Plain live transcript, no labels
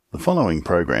following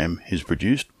program is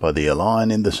produced by the Align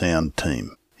in the Sound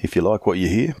team. If you like what you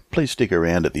hear, please stick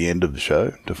around at the end of the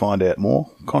show to find out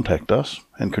more, contact us,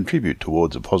 and contribute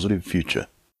towards a positive future.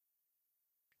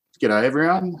 G'day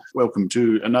everyone. Welcome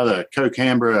to another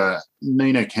Co-Canberra,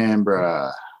 Nina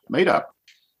Canberra meetup.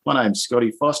 My name's Scotty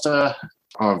Foster.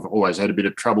 I've always had a bit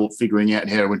of trouble figuring out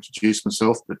how to introduce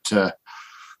myself, but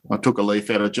I took a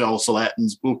leaf out of Joel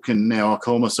Salatin's book and now I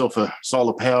call myself a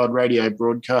solar-powered radio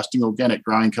broadcasting organic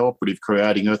growing cooperative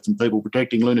creating earth and people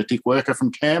protecting lunatic worker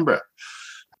from Canberra.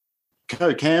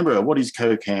 Co-Canberra, what is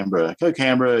Co-Canberra?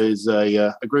 Co-Canberra is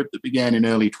a group that began in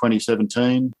early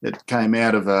 2017. It came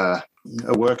out of a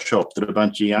workshop that a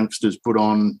bunch of youngsters put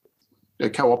on, a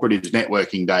cooperatives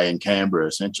networking day in Canberra,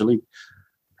 essentially.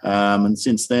 And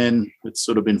since then, it's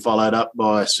sort of been followed up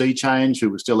by Sea Change, who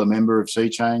was still a member of Sea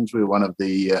Change. We're one of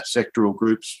the sectoral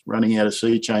groups running out of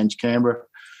Sea Change Canberra.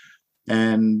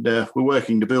 And we're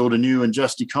working to build a new and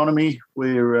just economy.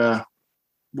 We're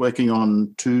working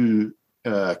on two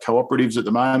cooperatives at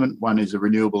the moment. One is a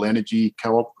renewable energy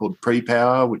co-op called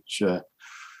Pre-Power, which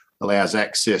allows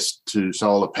access to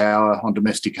solar power on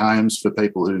domestic homes for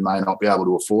people who may not be able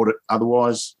to afford it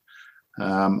otherwise.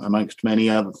 Amongst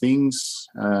many other things.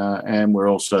 And we're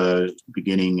also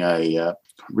beginning a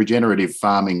regenerative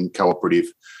farming cooperative,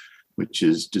 which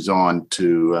is designed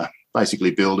to basically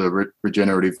build a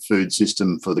regenerative food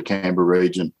system for the Canberra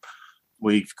region.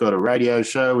 We've got a radio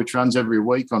show which runs every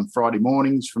week on Friday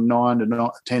mornings from 9 to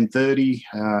 10:30,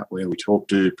 where we talk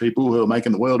to people who are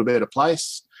making the world a better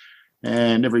place.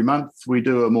 And every month we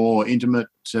do a more intimate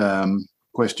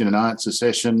question and answer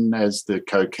session as the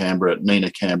Co-Canberra Nina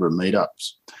Canberra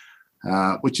meetups,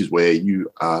 which is where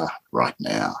you are right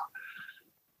now.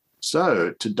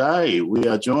 So today we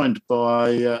are joined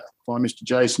by Mr.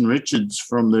 Jason Richards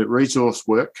from the Resource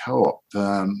Work Co-op.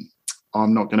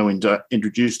 I'm not going to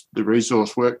introduce the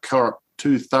Resource Work Co-op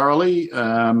too thoroughly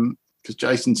because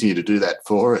Jason's here to do that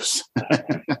for us.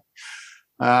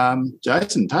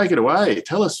 Jason, take it away.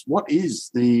 Tell us, what is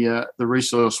the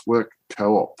Resource Work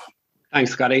Co-op?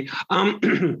 Thanks, Scotty.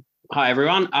 Hi,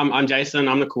 everyone. I'm Jason.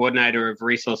 I'm the coordinator of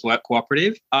Resource Work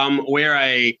Cooperative. We're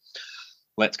a,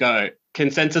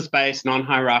 consensus-based,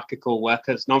 non-hierarchical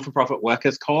workers, non-for-profit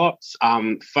workers co-ops,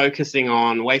 focusing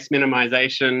on waste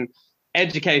minimisation,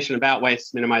 education about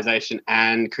waste minimisation,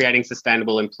 and creating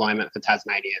sustainable employment for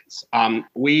Tasmanians.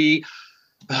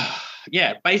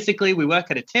 Basically, we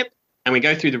work at a tip, and we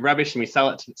go through the rubbish and we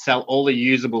sell all the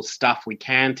usable stuff we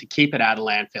can to keep it out of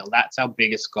landfill. That's our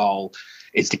biggest goal,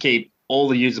 is to keep all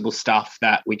the usable stuff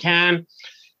that we can,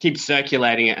 keep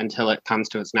circulating it until it comes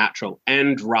to its natural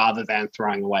end rather than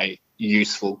throwing away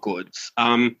useful goods.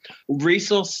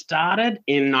 Resource started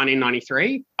in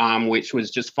 1993, which was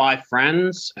just 5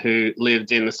 friends who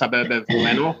lived in the suburb of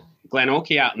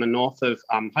Glenorchy out in the north of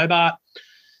Hobart.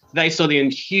 They saw the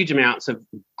huge amounts of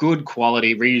good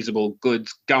quality, reusable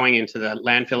goods going into the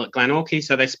landfill at Glenorchy,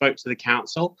 so they spoke to the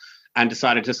council and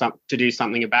decided to do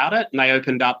something about it. And they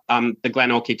opened up the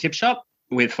Glenorchy Tip Shop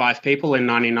with 5 people in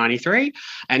 1993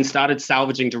 and started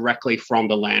salvaging directly from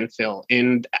the landfill.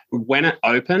 And when it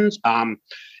opened,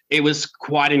 it was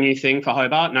quite a new thing for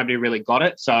Hobart. Nobody really got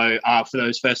it. So for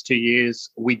those first 2 years,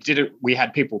 we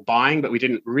had people buying, but we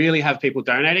didn't really have people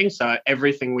donating. So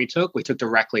everything we took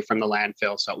directly from the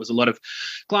landfill. So it was a lot of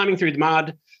climbing through the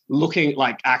mud, looking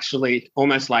like actually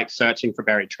almost like searching for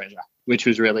buried treasure, which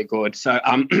was really good. So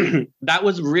that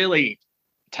was really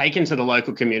taken to the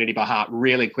local community by heart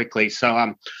really quickly.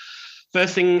 So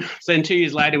first thing, so then 2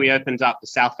 years later, we opened up the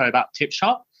South Hobart Tip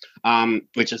Shop,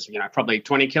 which is, probably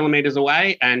 20 kilometres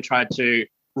away, and tried to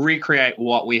recreate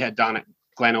what we had done at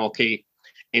Glenorchy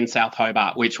in South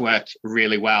Hobart, which worked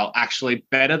really well, actually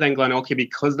better than Glenorchy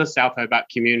because the South Hobart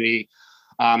community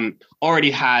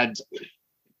already had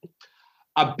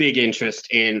a big interest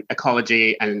in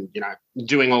ecology and,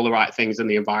 doing all the right things in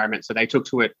the environment. So they took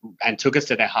to it and took us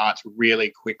to their hearts really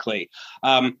quickly.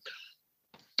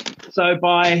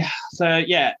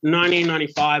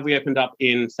 1995, we opened up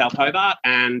in South Hobart,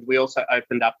 and we also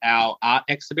opened up our art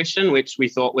exhibition, which we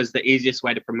thought was the easiest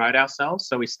way to promote ourselves.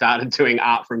 So we started doing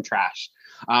art from trash,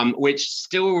 which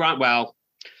still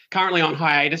currently on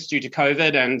hiatus due to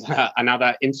COVID and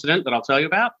another incident that I'll tell you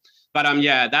about. But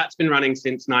that's been running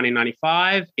since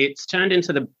 1995. It's turned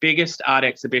into the biggest art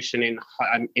exhibition in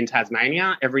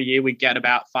Tasmania. Every year we get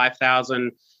about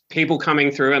 5,000 people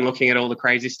coming through and looking at all the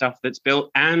crazy stuff that's built,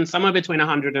 and somewhere between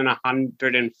 100 and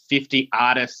 150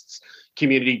 artists,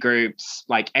 community groups,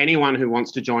 like anyone who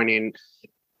wants to join in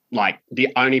like the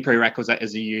only prerequisite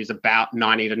is you use about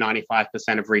 90 to 95%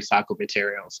 of recycled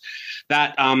materials.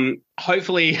 That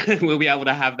hopefully we'll be able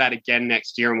to have that again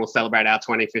next year, and we'll celebrate our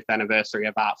 25th anniversary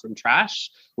of Art from Trash,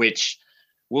 which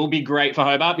will be great for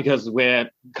Hobart because we're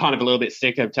kind of a little bit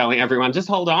sick of telling everyone just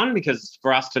hold on, because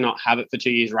for us to not have it for 2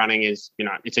 years running is,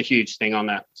 it's a huge thing on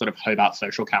the sort of Hobart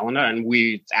social calendar, and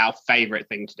it's our favourite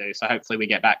thing to do. So hopefully we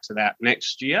get back to that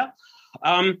next year.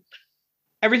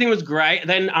 Everything was great.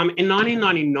 Then in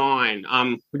 1999,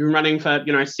 we've been running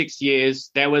for 6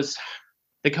 years. There was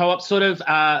the co-op sort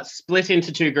of split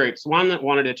into two groups. One that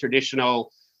wanted a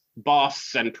traditional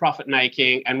boss and profit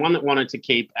making, and one that wanted to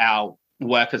keep our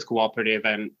workers cooperative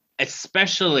and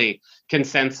especially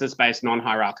consensus-based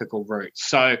non-hierarchical routes.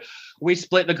 So we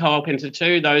split the co-op into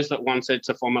two. Those that wanted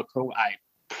to form a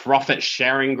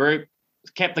profit-sharing group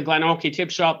kept the Glenorchy Tip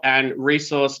Shop, and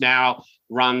Resource now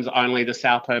runs only the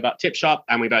South Hobart Tip Shop,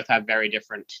 and we both have very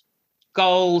different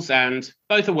goals and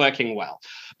both are working well.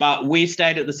 But we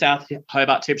stayed at the South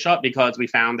Hobart Tip Shop because we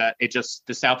found that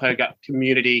the South Hobart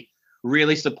community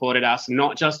really supported us,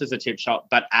 not just as a tip shop,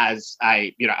 but as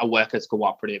a workers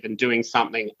cooperative, and doing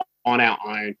something on our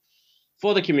own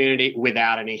for the community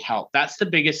without any help. That's the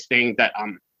biggest thing that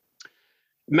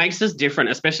makes us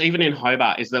different, especially even in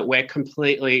Hobart, is that we're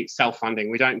completely self-funding.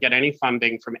 We don't get any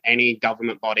funding from any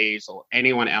government bodies or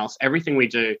anyone else. Everything we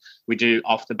do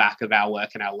off the back of our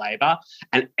work and our labour,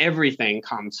 and everything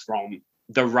comes from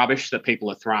the rubbish that people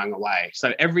are throwing away.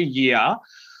 So every year,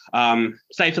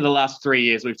 say for the last 3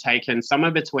 years, we've taken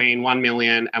somewhere between 1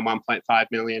 million and 1.5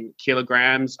 million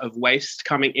kilograms of waste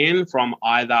coming in from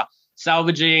either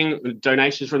salvaging,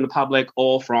 donations from the public,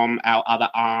 or from our other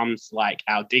arms, like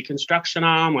our deconstruction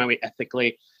arm, where we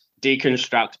ethically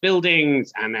deconstruct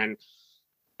buildings and then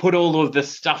put all of the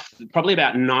stuff, probably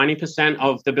about 90%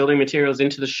 of the building materials,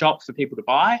 into the shop for people to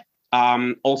buy.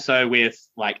 Also with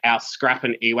like our scrap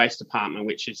and e-waste department,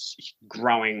 which is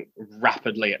growing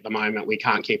rapidly at the moment. We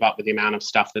can't keep up with the amount of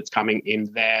stuff that's coming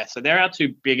in there. So they're our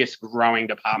two biggest growing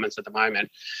departments at the moment.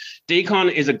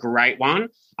 Decon is a great one.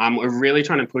 We're really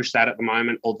trying to push that at the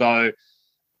moment, although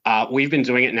we've been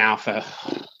doing it now for,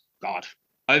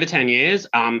 over 10 years.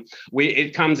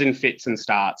 It comes in fits and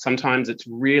starts. Sometimes it's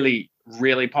really,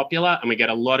 really popular, and we get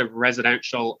a lot of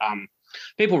residential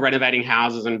people renovating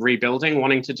houses and rebuilding,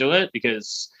 wanting to do it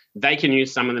because they can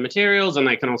use some of the materials and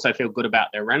they can also feel good about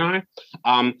their reno.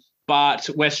 But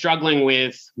we're struggling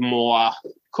with more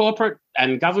corporate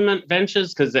and government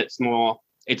ventures because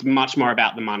it's much more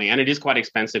about the money, and it is quite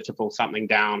expensive to pull something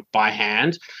down by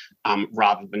hand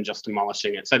rather than just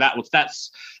demolishing it. So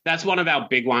that's one of our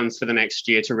big ones for the next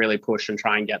year, to really push and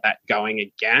try and get that going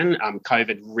again.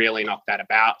 COVID really knocked that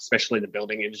about, especially the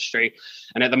building industry.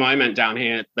 And at the moment down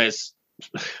here,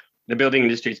 the building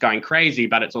industry is going crazy,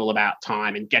 but it's all about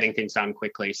time and getting things done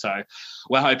quickly. So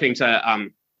we're hoping to,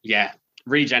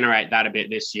 regenerate that a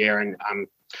bit this year and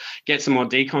get some more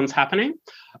decons happening.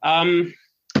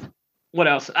 What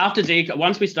else? After decon,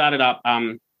 once we started up,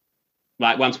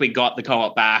 once we got the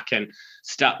co-op back and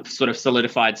sort of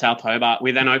solidified South Hobart,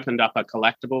 we then opened up a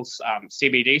collectibles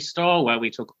CBD store where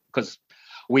because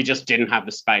we just didn't have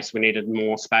the space. We needed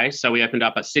more space. So we opened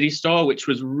up a city store, which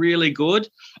was really good.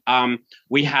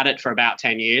 We had it for about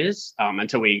 10 years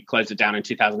until we closed it down in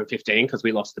 2015 because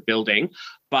we lost the building.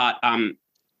 But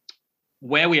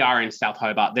where we are in South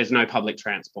Hobart, there's no public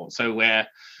transport. So we're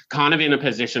kind of in a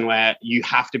position where you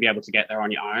have to be able to get there on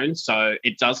your own. So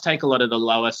it does take a lot of the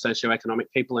lower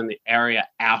socioeconomic people in the area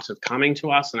out of coming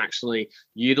to us and actually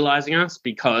utilising us,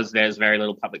 because there's very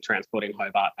little public transport in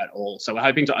Hobart at all. So we're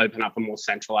hoping to open up a more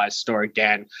centralised store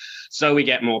again, so we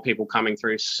get more people coming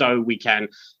through, so we can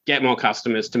get more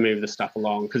customers to move the stuff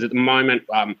along. Because at the moment,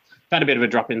 we've had a bit of a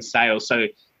drop in sales. So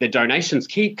the donations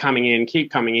keep coming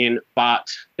in, but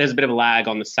there's a bit of a lag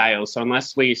on the sales. So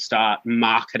unless we start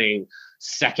marketing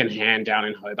secondhand down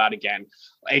in Hobart again,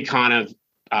 it kind of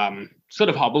sort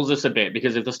of hobbles us a bit,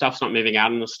 because if the stuff's not moving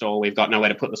out in the store, we've got nowhere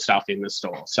to put the stuff in the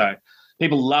store. So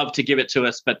people love to give it to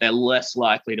us, but they're less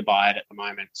likely to buy it at the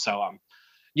moment. So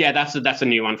that's a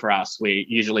new one for us. We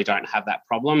usually don't have that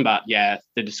problem, but the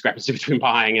discrepancy between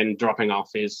buying and dropping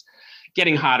off is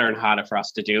getting harder and harder for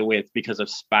us to deal with because of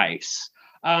space.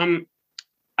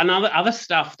 Another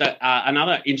stuff that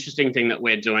another interesting thing that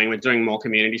we're doing more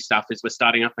community stuff, is we're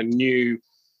starting up a new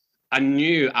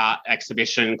art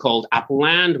exhibition called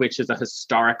Appleland, which is a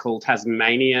historical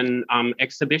Tasmanian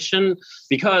exhibition,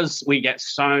 because we get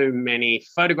so many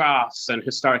photographs and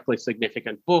historically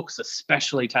significant books,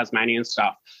 especially Tasmanian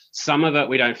stuff. Some of it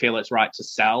we don't feel it's right to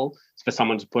sell for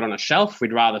someone to put on a shelf.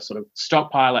 We'd rather sort of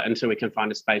stockpile it until we can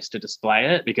find a space to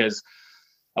display it, because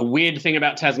a weird thing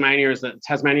about Tasmania is that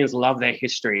Tasmanians love their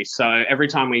history. So every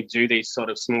time we do these sort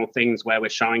of small things where we're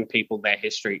showing people their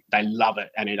history, they love it.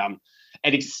 And it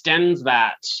extends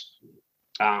that,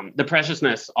 the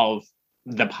preciousness of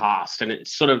the past. And it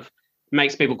sort of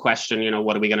makes people question,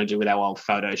 what are we going to do with our old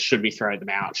photos? Should we throw them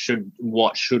out?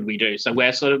 What should we do? So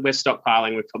we're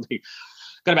stockpiling. We've probably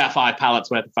got about 5 pallets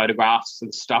worth of photographs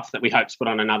and stuff that we hope to put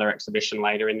on another exhibition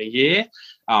later in the year,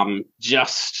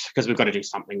 just because we've got to do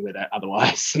something with it.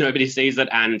 Otherwise, nobody sees it,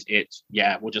 and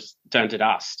we'll just turn to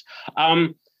dust.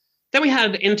 Then we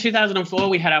had, in 2004,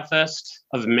 we had our first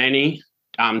of many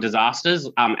disasters.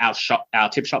 Our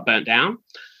tip shop burnt down.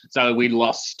 So we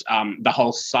lost the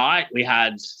whole site. We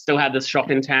still had this shop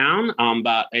in town,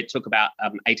 but it took about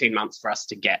 18 months for us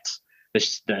to get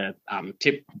the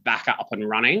tip back up and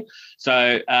running.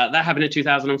 So that happened in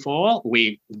 2004.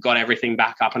 We got everything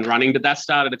back up and running, but that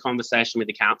started a conversation with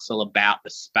the council about the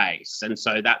space. And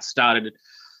so that started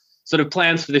sort of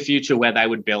plans for the future where they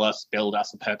would build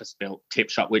us a purpose-built tip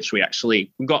shop, which we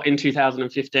actually got in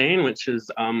 2015, which is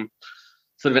sort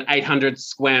of an 800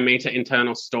 square meter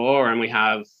internal store. And we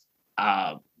have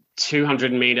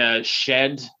 200 meter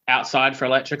shed outside for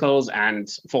electricals and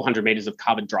 400 meters of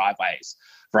covered driveways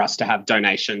for us to have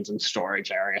donations and storage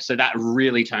area. So that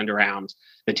really turned around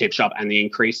the tip shop, and the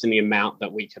increase in the amount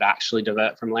that we could actually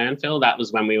divert from landfill. That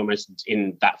was when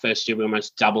in that first year, we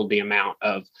almost doubled the amount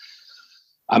of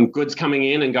goods coming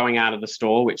in and going out of the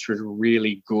store, which was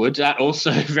really good. That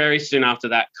also, very soon after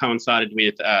that, coincided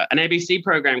with an ABC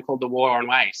program called The War on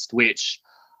Waste, which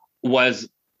was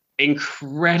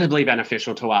incredibly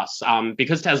beneficial to us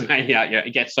because Tasmania,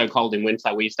 it gets so cold in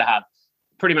winter. We used to have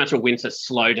pretty much a winter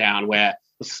slowdown where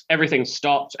everything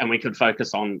stopped and we could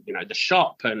focus on, the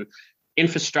shop and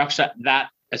infrastructure. That,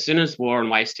 as soon as War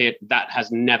on Waste hit, that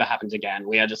has never happened again.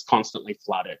 We are just constantly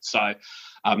flooded. So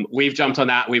we've jumped on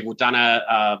that. We've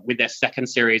done with their second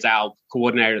series, our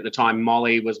coordinator at the time,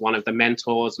 Molly, was one of the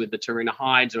mentors with the Taroona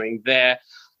High doing their,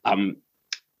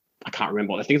 I can't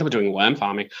remember what, I think they were doing worm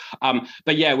farming.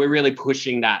 But yeah, we're really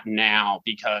pushing that now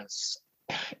because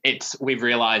we've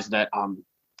realized that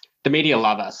the media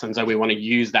love us. And so we want to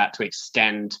use that to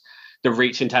extend the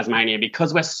reach in Tasmania.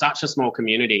 Because we're such a small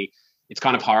community, it's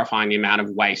kind of horrifying the amount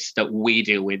of waste that we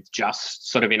deal with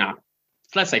just sort of in a,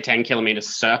 let's say, 10 kilometre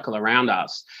circle around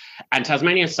us. And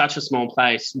Tasmania is such a small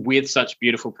place with such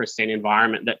beautiful, pristine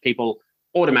environment that people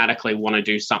automatically want to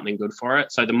do something good for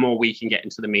it. So the more we can get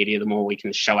into the media, the more we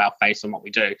can show our face on what we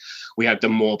do. We hope the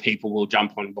more people will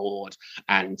jump on board,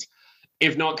 and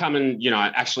if not come and,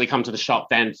 actually come to the shop,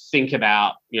 then think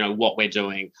about, what we're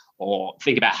doing, or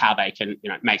think about how they can,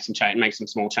 make some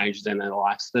small changes in their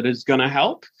lives that is going to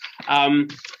help.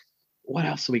 What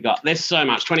else have we got? There's so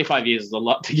much. 25 years is a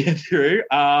lot to get through.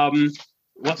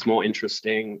 What's more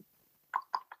interesting?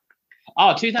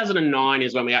 2009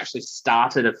 is when we actually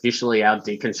started officially our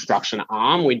deconstruction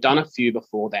arm. We'd done a few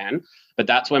before then, but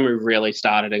that's when we really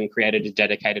started and created a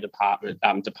dedicated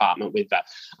department with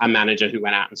a manager who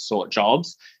went out and sought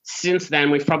jobs. Since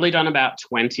then, we've probably done about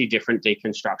 20 different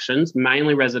deconstructions,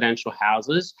 mainly residential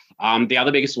houses. The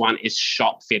other biggest one is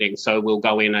shop fitting. So we'll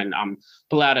go in and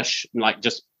pull out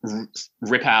just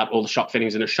rip out all the shop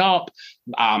fittings in a shop.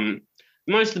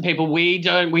 Most of the people we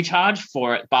charge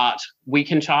for it, but we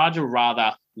can charge a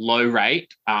rather low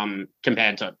rate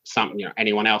compared to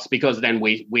anyone else, because then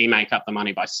we make up the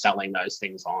money by selling those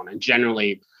things on. And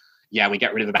generally, we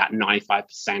get rid of about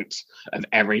 95% of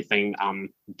everything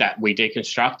that we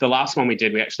deconstruct. The last one we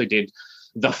actually did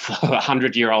the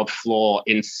 100-year-old floor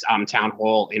in Town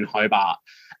Hall in Hobart.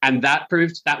 And that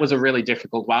was a really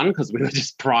difficult one because we were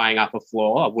just prying up a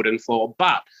wooden floor.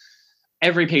 But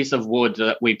every piece of wood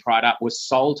that we pried up was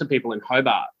sold to people in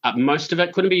Hobart. Most of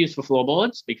it couldn't be used for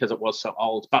floorboards because it was so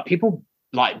old, but people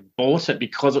bought it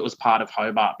because it was part of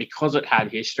Hobart, because it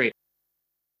had history.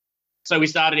 So we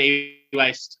started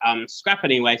e-waste, scrap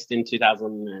and e-waste in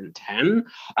 2010.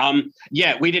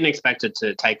 We didn't expect it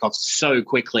to take off so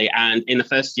quickly. And in the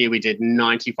first year, we did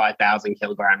 95,000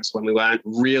 kilograms when we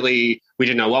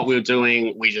didn't know what we were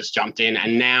doing. We just jumped in.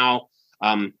 And now,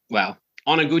 on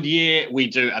a good year, we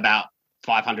do about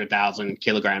 500,000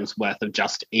 kilograms worth of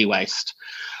just e-waste,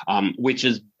 which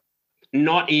is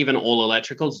not even all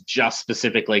electricals, just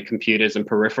specifically computers and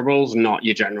peripherals, not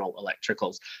your general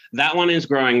electricals. That one is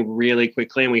growing really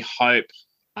quickly, and we hope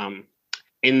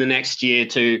in the next year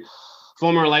to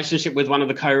form a relationship with one of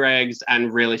the co-regs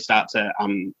and really start to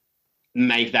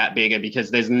make that bigger,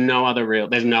 because there's no other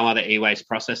e-waste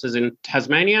processors in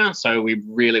Tasmania. So we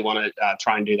really want to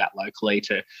try and do that locally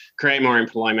to create more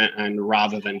employment, and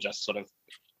rather than just sort of,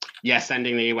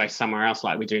 sending the e-waste somewhere else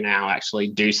like we do now, actually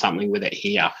do something with it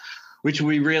here. which will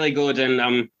be really good.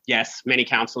 And yes, many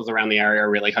councils around the area are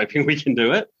really hoping we can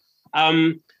do it.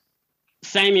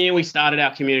 Same year, we started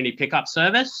our community pickup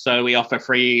service. So we offer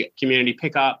free community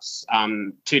pickups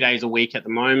 2 days a week at the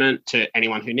moment to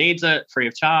anyone who needs it, free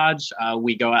of charge.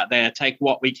 We go out there, take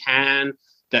what we can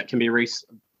that can be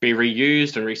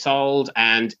reused and resold.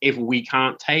 And if we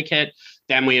can't take it,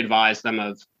 then we advise them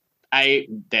of A,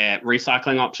 their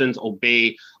recycling options, or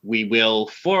B, we will,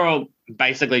 for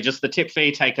basically just the tip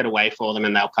fee, take it away for them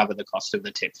and they'll cover the cost of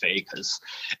the tip fee because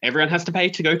everyone has to pay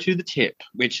to go to the tip,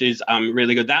 which is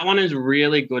really good. That one is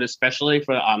really good, especially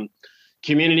for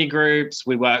community groups.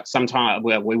 We work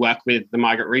with the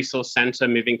Migrant Resource Centre,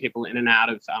 moving people in and out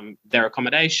of their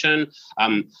accommodation.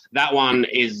 That one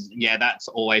is, that's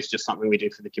always just something we do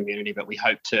for the community, but we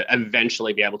hope to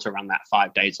eventually be able to run that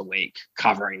 5 days a week,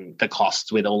 covering the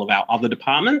costs with all of our other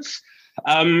departments.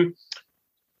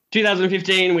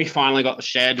 2015, we finally got the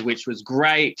shed, which was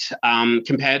great.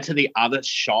 Compared to the other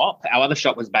shop, our other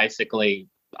shop was basically,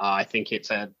 I think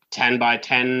it's a 10 by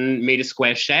 10 meter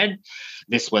square shed.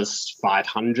 This was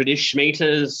 500-ish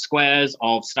meters squares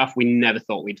of stuff. We never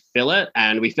thought we'd fill it,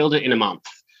 and we filled it in a month,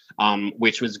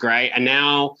 which was great. And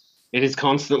now it is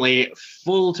constantly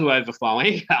full to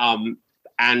overflowing.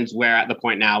 And we're at the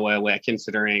point now where we're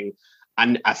considering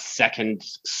a second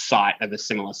site of a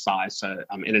similar size, so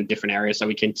in a different area, so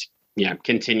we can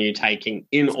continue taking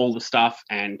in all the stuff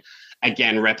and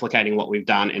again replicating what we've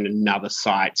done in another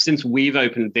site. Since we've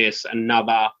opened this,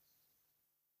 another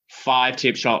 5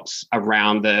 tip shops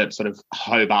around the sort of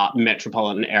Hobart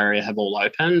metropolitan area have all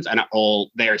opened, and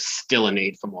there is still a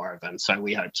need for more of them. So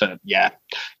we hope to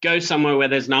go somewhere where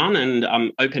there's none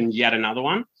and open yet another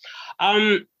one.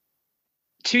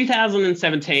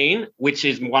 2017, which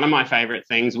is one of my favorite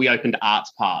things, we opened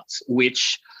Arts Parts,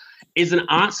 which is an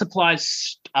art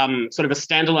supplies, sort of a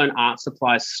standalone art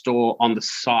supplies store on the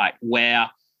site where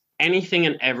anything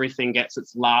and everything gets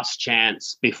its last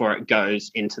chance before it goes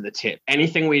into the tip.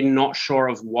 Anything we're not sure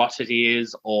of what it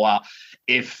is, or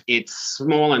if it's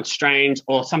small and strange,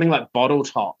 or something like bottle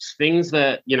tops, things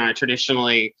that,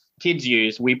 traditionally kids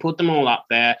use, we put them all up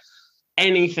there.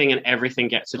 Anything and everything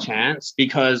gets a chance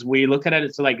because we look at it,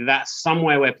 it's like that's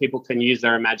somewhere where people can use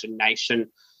their imagination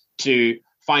to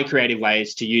find creative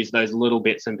ways to use those little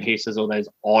bits and pieces or those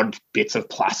odd bits of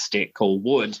plastic or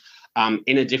wood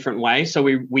in a different way. So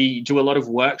we do a lot of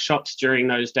workshops during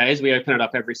those days. We open it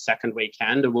up every second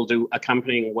weekend, and we'll do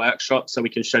accompanying workshops so we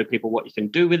can show people what you can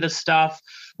do with the stuff,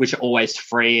 which are always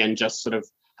free and just sort of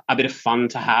a bit of fun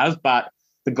to have. But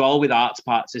the goal with Arts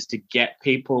Parts is to get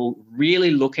people really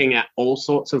looking at all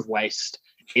sorts of waste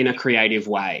in a creative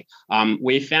way.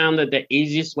 We found that the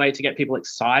easiest way to get people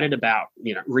excited about,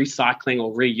 recycling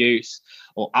or reuse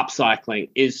or upcycling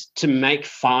is to make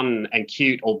fun and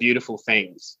cute or beautiful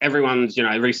things. Everyone's,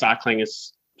 recycling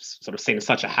is sort of seen as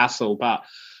such a hassle, but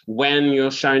when you're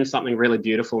shown something really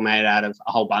beautiful made out of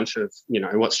a whole bunch of,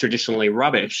 what's traditionally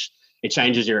rubbish, it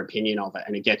changes your opinion of it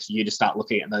and it gets you to start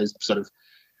looking at those sort of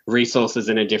resources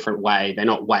in a different way. They're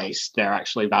not waste. They're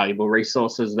actually valuable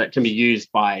resources that can be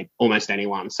used by almost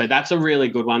anyone. So that's a really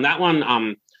good one. That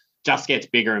one just gets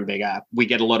bigger and bigger. We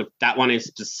get a lot of, that one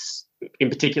is just in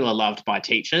particular loved by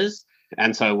teachers.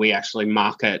 And so we actually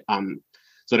market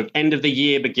sort of end of the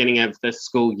year, beginning of the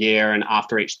school year and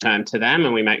after each term to them.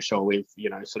 And we make sure we've,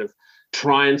 sort of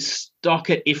try and stock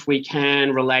it if we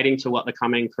can, relating to what the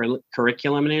coming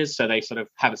curriculum is. So they sort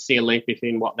of see a link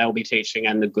between what they'll be teaching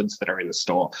and the goods that are in the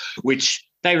store, which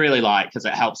they really like because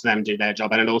it helps them do their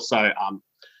job. And it also,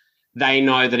 they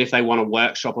know that if they want a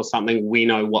workshop or something, we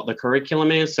know what the curriculum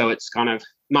is. So it's kind of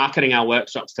marketing our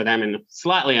workshops to them in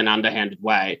slightly an underhanded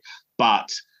way,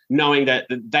 but knowing that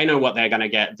they know what they're going to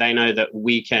get. They know that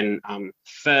we can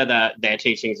further their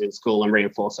teachings in school and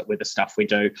reinforce it with the stuff we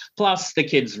do. Plus, the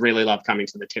kids really love coming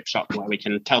to the tip shop where we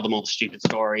can tell them all the stupid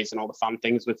stories and all the fun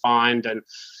things we find. And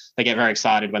they get very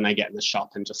excited when they get in the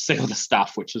shop and just see all the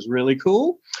stuff, which is really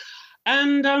cool.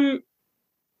 And now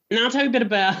I'll tell you a bit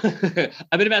about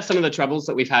some of the troubles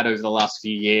that we've had over the last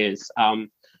few years.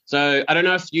 So I don't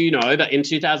know if you know, but in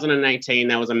 2018,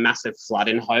 there was a massive flood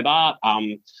in Hobart.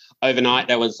 Overnight,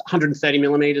 there was 130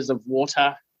 millimetres of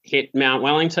water hit Mount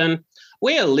Wellington.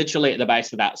 We are literally at the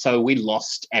base of that, so we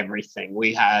lost everything.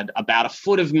 We had about a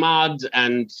foot of mud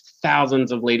and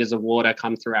thousands of litres of water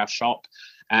come through our shop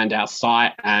and our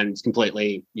site, and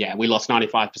completely, we lost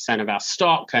 95% of our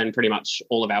stock and pretty much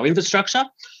all of our infrastructure.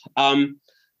 The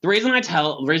reason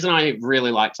I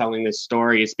really like telling this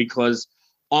story is because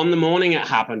on the morning it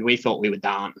happened, we thought we were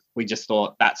done. We just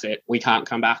thought, that's it. We can't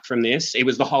come back from this. It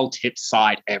was the whole tip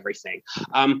site, everything.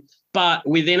 But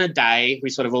within a day, we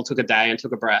sort of all took a day and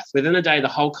took a breath. Within a day, the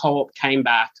whole co-op came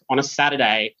back on a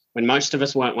Saturday when most of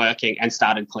us weren't working and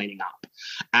started cleaning up.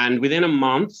 And within a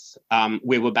month,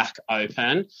 we were back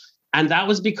open. And that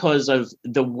was because of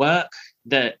the work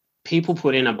that people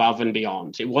put in above and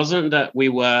beyond. It wasn't that we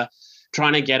were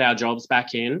trying to get our jobs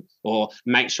back in or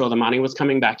make sure the money was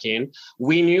coming back in.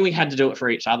 We knew we had to do it for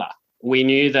each other. We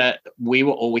knew that we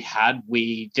were all we had.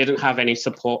 We didn't have any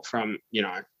support from,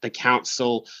 the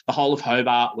council. The whole of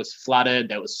Hobart was flooded.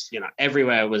 There was,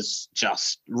 everywhere was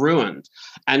just ruined.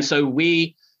 And so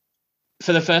we,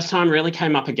 for the first time, really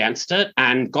came up against it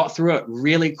and got through it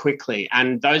really quickly.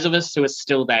 And those of us who are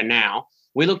still there now,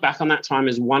 we look back on that time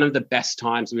as one of the best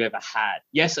times we ever had.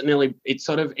 Yes, it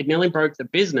nearly broke the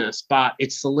business, but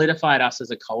it solidified us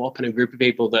as a co-op and a group of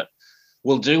people that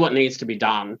will do what needs to be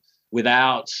done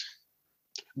without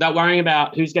worrying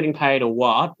about who's getting paid or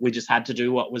what. We just had to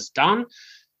do what was done,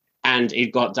 and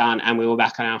it got done, and we were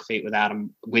back on our feet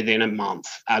within a month.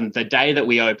 The day that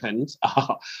we opened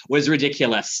was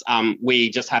ridiculous. We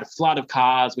just had a flood of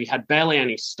cars. We had barely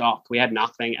any stock. We had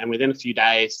nothing, and within a few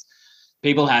days,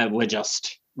 people were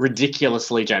just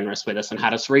ridiculously generous with us and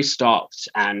had us restocked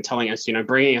and telling us,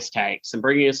 bringing us cakes and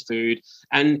bringing us food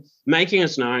and making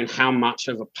us known how much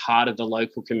of a part of the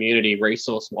local community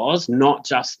Resource was, not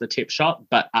just the tip shop,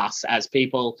 but us as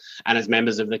people and as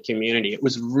members of the community. It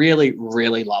was really,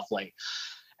 really lovely.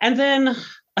 And then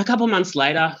a couple of months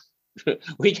later,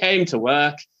 we came to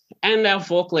work and our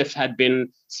forklift had been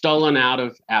stolen out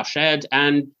of our shed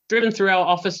and driven through our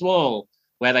office wall,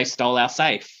 where they stole our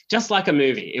safe, just like a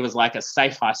movie. It was like a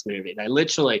safe heist movie. They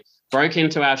literally broke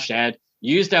into our shed,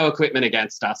 used our equipment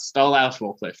against us, stole our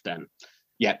forklift and,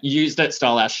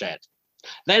 stole our shed.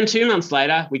 Then 2 months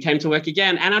later, we came to work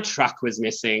again and our truck was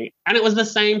missing. And it was the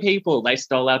same people. They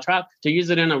stole our truck to use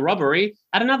it in a robbery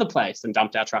at another place and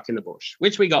dumped our truck in the bush,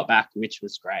 which we got back, which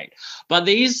was great. But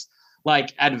these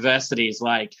adversities,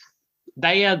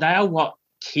 they are what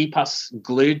keep us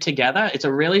glued together. It's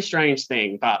a really strange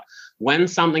thing, but when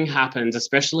something happens,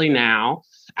 especially now,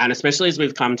 and especially as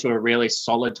we've come to a really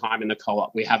solid time in the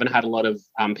co-op, we haven't had a lot of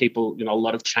people, a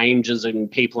lot of changes in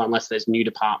people unless there's new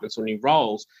departments or new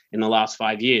roles in the last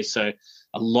 5 years. So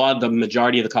the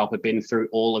majority of the co-op have been through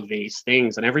all of these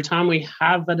things. And every time we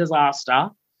have a disaster,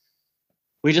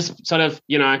 we just sort of,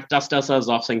 dust ourselves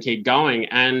off and keep going.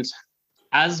 And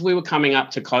as we were coming up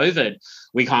to COVID,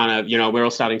 we kind of, we're all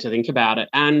starting to think about it.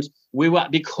 And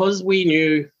because we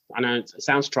knew, I know it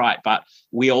sounds trite, but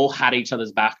we all had each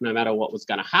other's back no matter what was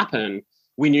going to happen.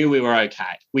 We knew we were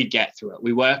okay. We'd get through it.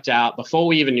 We worked out before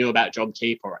we even knew about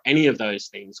JobKeeper or any of those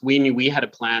things. We knew we had a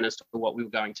plan as to what we were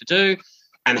going to do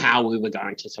and how we were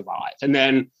going to survive. And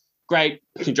then great,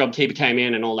 JobKeeper came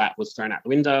in and all that was thrown out the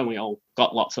window and we all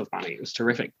got lots of money. It was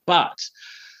terrific. But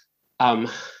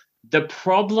the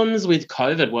problems with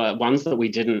COVID were ones that we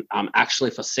didn't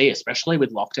actually foresee, especially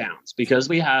with lockdowns, because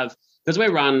we have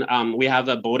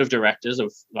a board of directors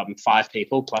of 5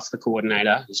 people plus the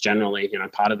coordinator who's generally,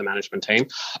 part of the management team.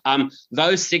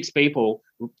 Those 6 people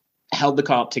held the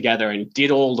co-op together and did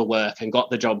all the work and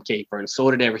got the JobKeeper and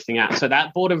sorted everything out. So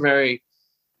that brought a very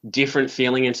different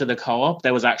feeling into the co-op.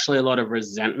 There was actually a lot of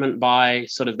resentment by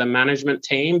sort of the management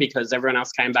team because everyone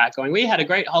else came back going, we had a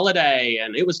great holiday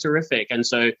and it was terrific. And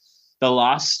so the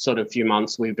last sort of few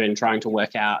months we've been trying to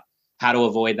work out how to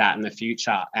avoid that in the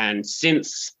future. And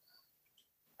since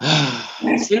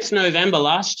November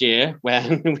last year,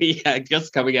 when we had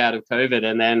just coming out of COVID,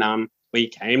 and then we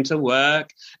came to work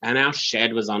and our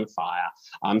shed was on fire.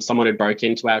 Someone had broke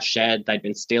into our shed. They'd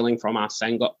been stealing from us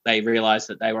and they realized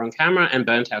that they were on camera and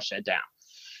burnt our shed down.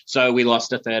 So we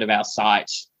lost a third of our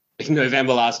site in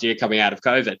November last year coming out of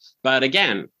COVID. But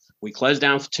again, we closed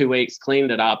down for 2 weeks,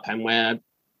 cleaned it up, and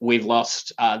we've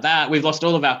lost that. We've lost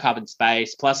all of our covered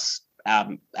space, plus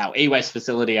our e-waste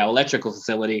facility, our electrical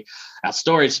facility, our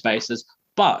storage spaces.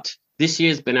 But this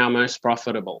year's been our most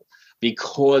profitable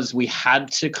because we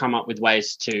had to come up with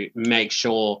ways to make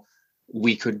sure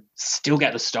we could still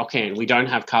get the stock in. We don't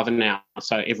have cover now,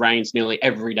 so it rains nearly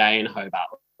every day in Hobart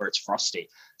or it's frosty.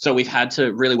 So we've had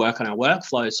to really work on our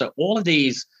workflow. So all of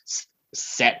these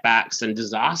setbacks and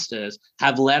disasters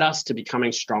have led us to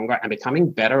becoming stronger and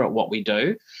becoming better at what we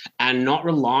do and not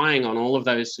relying on all of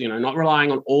those, not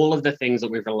relying on all of the things that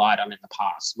we've relied on in the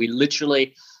past. We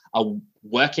literally are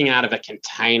working out of a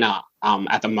container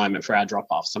at the moment for our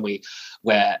drop-offs, and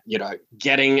we're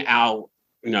getting our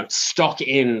stock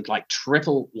in like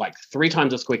 3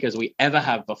 times as quick as we ever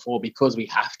have before because we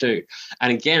have to.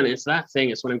 And again, it's that thing.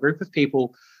 It's when a group of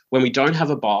people, when we don't have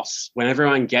a boss, when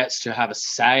everyone gets to have a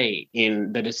say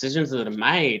in the decisions that are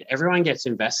made, everyone gets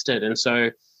invested. And so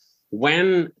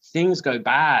when things go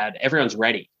bad, everyone's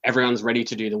ready. Everyone's ready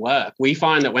to do the work. We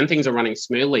find that when things are running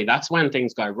smoothly, that's when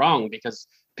things go wrong because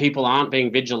people aren't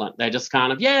being vigilant. They're just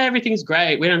kind of, yeah, everything's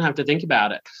great. We don't have to think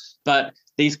about it. But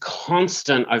these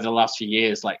constant, over the last few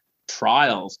years, like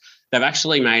trials, they've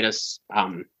actually made us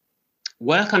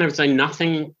work on everything.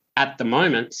 Nothing at the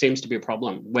moment seems to be a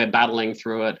problem. We're battling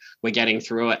through it. We're getting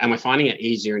through it. And we're finding it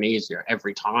easier and easier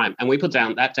every time. And we put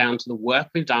down to the work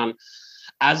we've done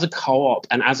as a co-op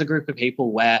and as a group of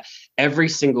people where every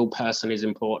single person is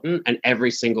important and every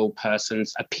single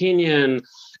person's opinion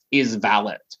is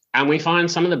valid. And we find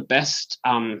some of the best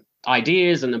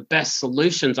ideas and the best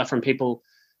solutions are from people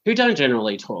who don't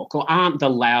generally talk or aren't the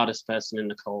loudest person in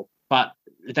the call, but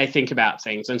they think about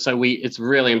things. And so it's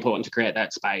really important to create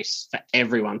that space for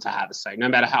everyone to have a say, no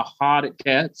matter how hard it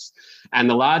gets. And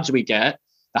the larger we get,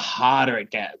 the harder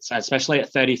it gets, especially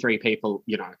at 33 people,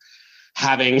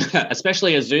 having,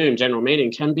 especially a Zoom general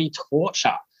meeting can be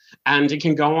torture and it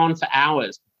can go on for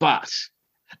hours. But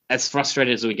as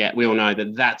frustrated as we get, we all know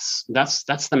that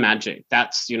that's the magic.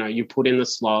 That's, you put in the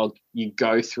slog, you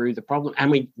go through the problem,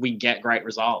 and we get great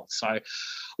results. So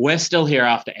we're still here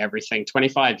after everything,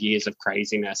 25 years of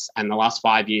craziness and the last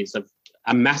 5 years of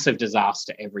a massive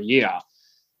disaster every year.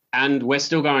 And we're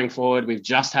still going forward. We've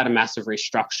just had a massive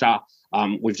restructure.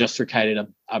 We've just created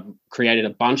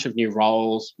a bunch of new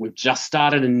roles. We've just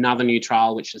started another new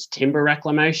trial, which is timber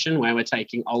reclamation, where we're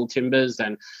taking old timbers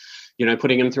and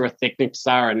putting them through a thicknesser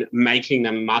and making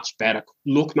them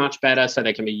look much better so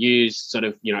they can be used sort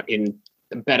of, in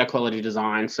better quality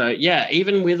design. So, yeah,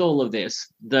 even with all of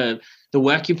this, the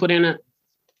work you put in it,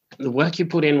 the work you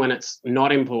put in when it's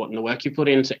not important, the work you put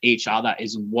into each other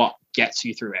is what gets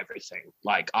you through everything.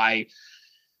 Like I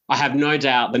have no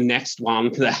doubt the next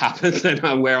one that happens,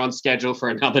 and we're on schedule for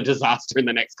another disaster in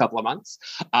the next couple of months,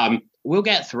 we'll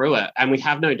get through it. And we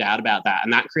have no doubt about that.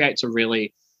 And that creates a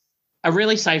really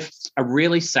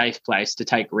safe place to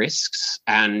take risks,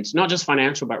 and not just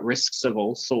financial, but risks of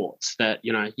all sorts that,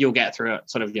 you'll get through it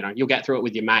you'll get through it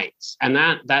with your mates. And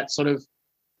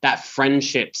that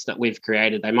friendships that we've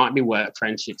created, they might be work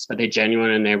friendships, but they're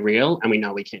genuine and they're real. And we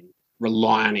know we can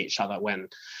rely on each other when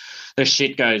the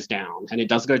shit goes down. And it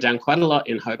does go down quite a lot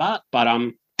in Hobart, but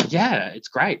yeah, it's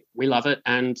great. We love it.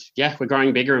 And yeah, we're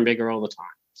growing bigger and bigger all the time.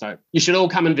 So you should all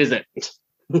come and visit.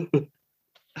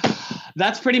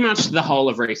 That's pretty much the whole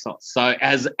of Resource. So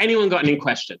has anyone got any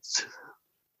questions?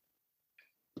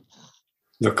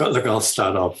 Look, I'll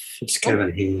start off. It's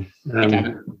Kevin here.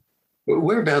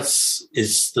 Whereabouts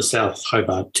is the South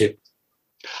Hobart Tip?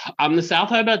 The South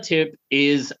Hobart Tip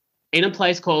is in a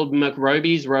place called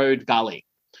McRoby's Road Gully.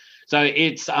 So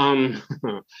it's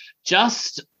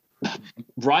just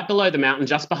right below the mountain,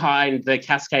 just behind the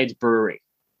Cascades Brewery.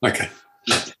 Okay.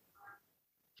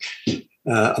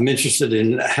 I'm interested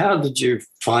in, how did you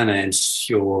finance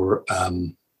your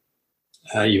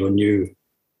new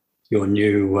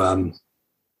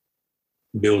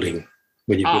building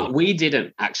when you built it? We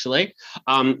didn't actually.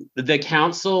 The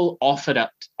council offered it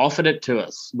to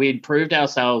us. We'd proved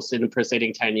ourselves in the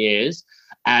preceding 10 years,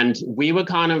 and we were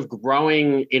kind of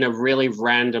growing in a really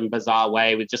random, bizarre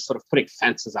way with just sort of putting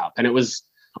fences up, and it was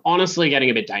honestly getting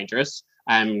a bit dangerous.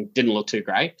 Didn't look too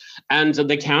great. And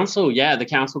the council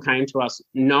came to us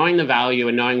knowing the value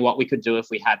and knowing what we could do if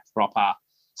we had proper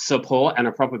support and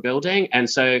a proper building. And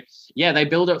so, yeah, they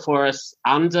built it for us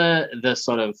under the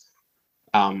sort of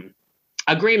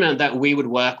agreement that we would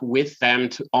work with them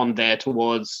on there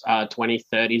towards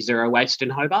 2030 zero waste in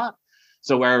Hobart.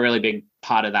 So we're a really big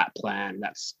part of that plan.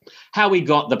 That's how we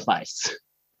got the place.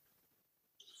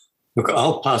 Look,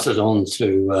 I'll pass it on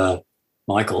to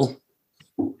Michael,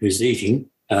 who's eating,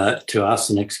 to ask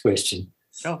the next question.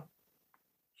 Sure.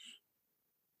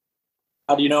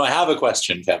 How do you know I have a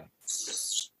question, Kevin?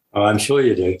 Oh, I'm sure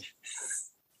you do.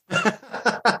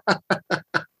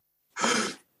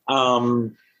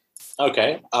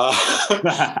 Okay.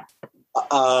 I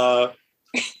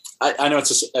know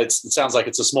it sounds like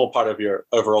it's a small part of your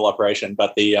overall operation,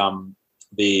 but the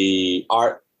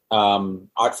art from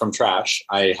trash,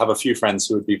 I have a few friends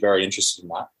who would be very interested in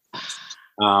that.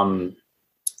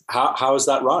 How is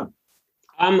that run?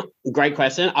 Great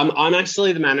question. I'm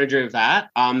actually the manager of that.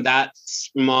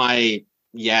 That's my,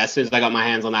 as soon as I got my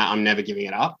hands on that, I'm never giving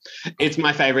it up. It's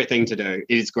my favorite thing to do.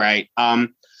 It is great.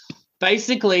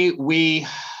 Basically, we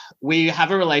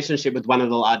have a relationship with one of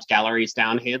the large galleries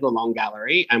down here, the Long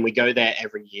Gallery, and we go there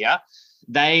every year.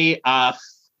 They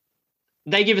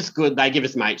give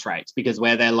us mates rates because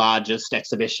we're their largest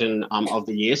exhibition of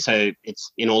the year. So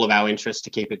it's in all of our interest to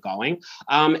keep it going.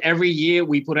 Every year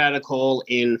we put out a call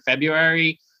in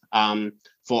February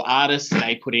for artists.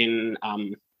 They put in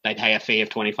They pay a fee of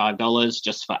 $25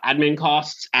 just for admin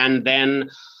costs. And then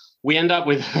we end up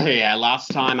with,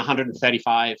 last time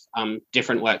 135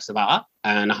 different works of art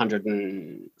and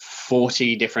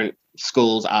 140 different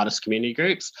schools, artists, community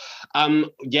groups.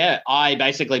 I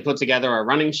basically put together a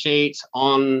running sheet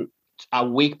on a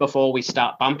week before we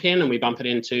start bumping, and we bump it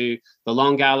into the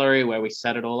Long Gallery where we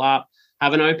set it all up.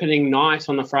 Have an opening night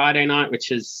on the Friday night,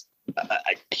 which is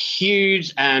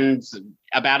huge, and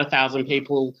about 1,000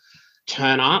 people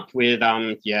turn up with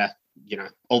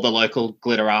all the local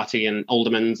glitterati and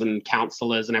aldermans and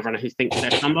councillors and everyone who thinks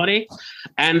they're somebody.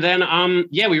 And then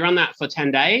we run that for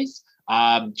 10 days.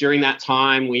 During that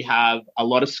time, we have a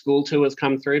lot of school tours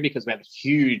come through because we have a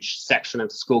huge section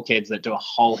of school kids that do a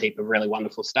whole heap of really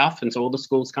wonderful stuff. And so all the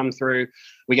schools come through.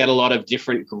 We get a lot of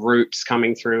different groups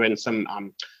coming through and some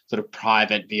sort of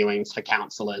private viewings for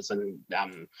councillors and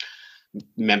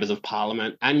members of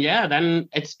parliament. And then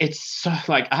it's so,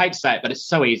 like, I hate to say it, but it's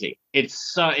so easy.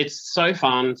 It's so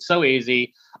fun, so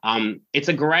easy.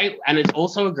 It's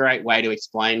also a great way to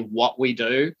explain what we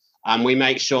do. We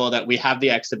make sure that we have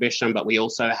the exhibition, but we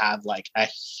also have like a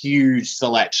huge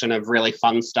selection of really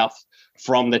fun stuff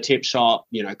from the tip shop,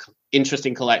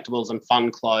 interesting collectibles and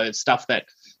fun clothes, stuff that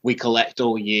we collect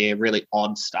all year, really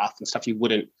odd stuff and stuff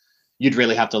you'd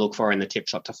really have to look for in the tip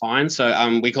shop to find.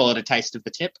 So we call it a taste of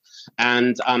the tip,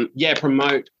 and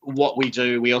promote what we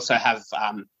do. We also have,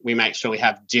 we make sure we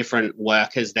have different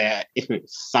workers there,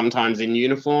 sometimes in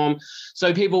uniform.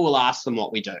 So people will ask them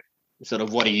what we do. Sort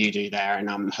of, what do you do there?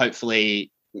 And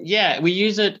hopefully, we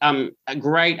use it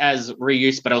great as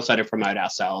reuse, but also to promote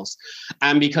ourselves.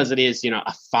 And because it is,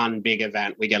 a fun, big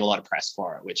event, we get a lot of press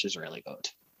for it, which is really good.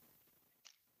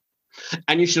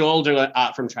 And you should all do an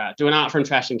Art from Trash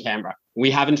in Canberra. We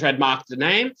haven't trademarked the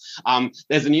name.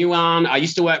 There's a new one. I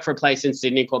used to work for a place in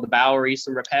Sydney called the Bowery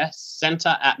Repair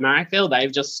Centre at Marrickville.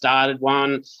 They've just started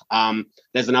one.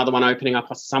 There's another one opening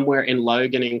up somewhere in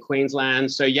Logan in Queensland.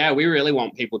 So, we really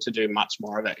want people to do much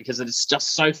more of it because it's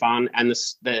just so fun. And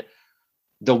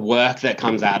the work that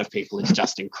comes out of people is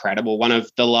just incredible. One of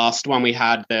the last one we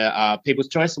had, the People's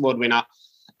Choice Award winner,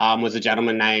 was a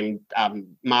gentleman named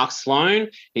Mark Sloan.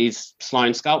 He's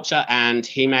Sloan Sculpture, and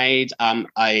he made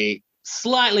a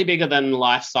slightly bigger than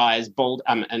life-size bald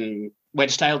and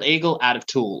wedge-tailed eagle out of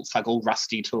tools, like all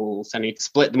rusty tools, and he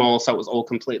split them all so it was all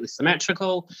completely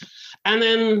symmetrical. And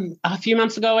then a few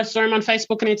months ago, I saw him on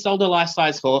Facebook, and he'd sold a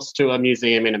life-size horse to a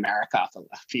museum in America for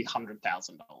a few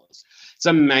 $100,000. It's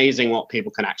amazing what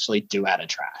people can actually do out of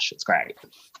trash. It's great.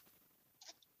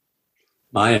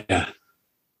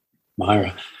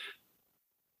 Myra.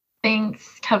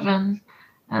 Thanks, Kevin,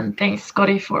 and thanks,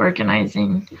 Scotty, for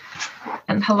organizing.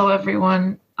 And hello,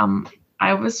 everyone.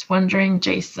 I was wondering,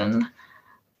 Jason,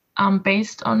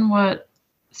 based on what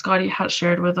Scotty had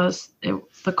shared with us,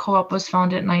 the co-op was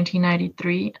founded in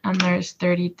 1993, and there's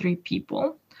 33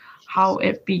 people. How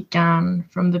it began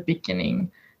from the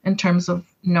beginning in terms of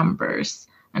numbers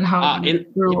and how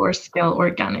it grew or scaled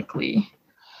organically.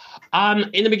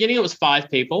 In the beginning, it was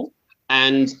 5 people.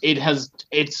 And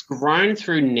it's grown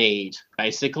through need,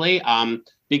 basically,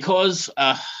 because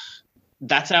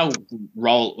that's our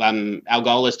role. Our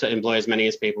goal is to employ as many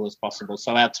as people as possible.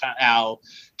 So our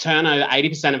turnover,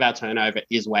 80% of our turnover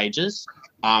is wages.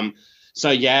 We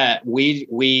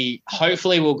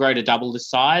hopefully will grow to double the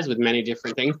size with many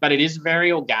different things, but it is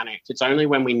very organic. It's only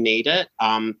when we need it.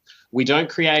 We don't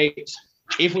create.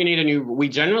 If we need we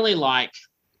generally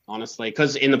honestly,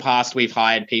 because in the past we've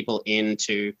hired people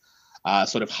into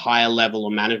sort of higher level or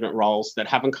management roles that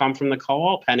haven't come from the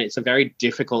co-op, and it's a very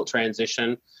difficult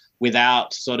transition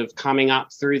without sort of coming up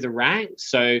through the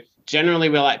ranks. So generally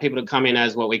we like people to come in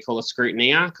as what we call a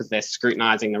scrutineer because they're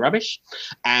scrutinizing the rubbish,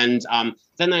 and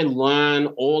then they learn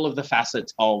all of the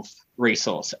facets of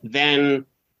resource. Then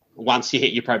once you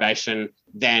hit your probation,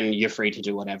 then you're free to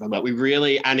do whatever. But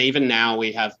and even now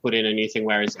we have put in a new thing,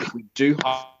 whereas if we do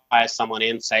hire someone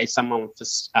in, say someone for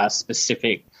a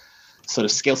specific sort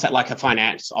of skill set, like a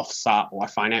finance officer or a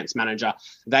finance manager,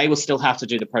 they will still have to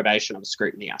do the probation of a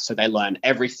scrutineer. So they learn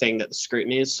everything that the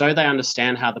scrutineer is, so they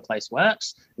understand how the place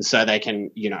works. And so they can,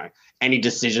 any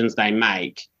decisions they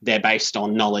make, they're based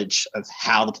on knowledge of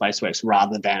how the place works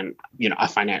rather than, a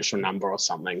financial number or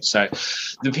something. So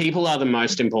the people are the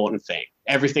most important thing.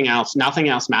 Everything else, nothing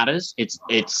else matters.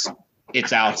 It's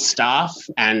our staff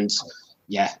and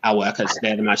our workers,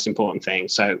 they're the most important thing.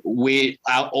 So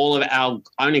our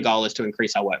only goal is to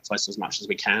increase our workforce as much as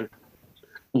we can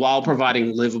while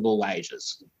providing livable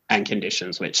wages and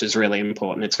conditions, which is really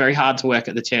important. It's very hard to work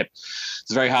at the tip.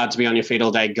 It's very hard to be on your feet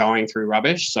all day going through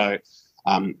rubbish. So,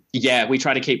 we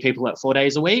try to keep people at 4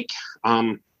 days a week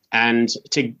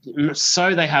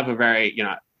so they have a very,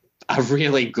 a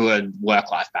really good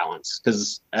work-life balance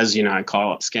because, as you know,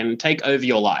 co-ops can take over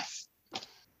your life.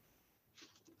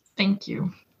 Thank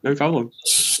you. No problem.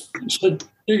 So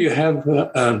do you have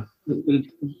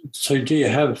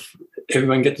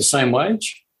everyone get the same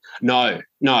wage? No.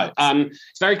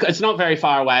 It's not very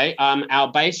far away.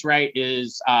 Our base rate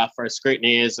is for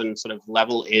scrutineers and sort of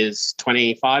level is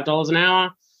 $25 an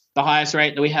hour. The highest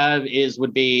rate that we have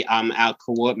would be our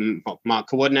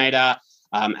coordinator,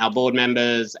 our board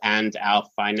members, and our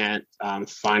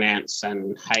finance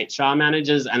and HR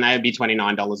managers, and they would be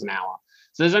 $29 an hour.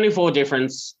 So there's only $4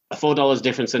 difference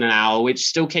in an hour, which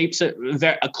still keeps it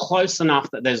very close enough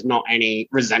that there's not any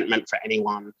resentment for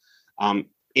anyone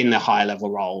in the high level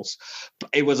roles.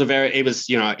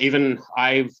 Even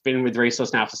I've been with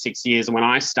Resource now for 6 years, and when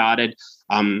I started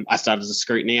as a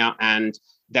scrutineer, and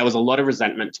there was a lot of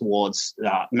resentment towards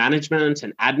management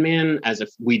and admin as if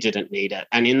we didn't need it.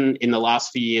 And in the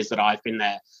last few years that I've been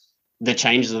there, the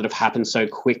changes that have happened so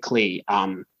quickly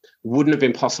wouldn't have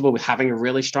been possible with having a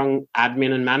really strong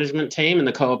admin and management team, and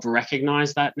the co-op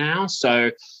recognize that now.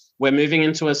 So we're moving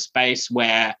into a space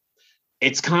where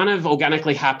it's kind of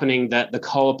organically happening that the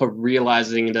co-op are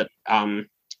realizing that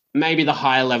maybe the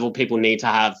higher level people need to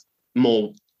have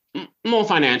more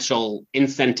financial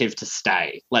incentive to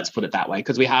stay. Let's put it that way,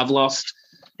 because we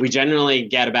generally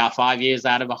get about 5 years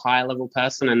out of a higher level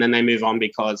person, and then they move on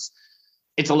because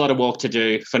it's a lot of work to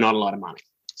do for not a lot of money.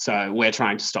 So we're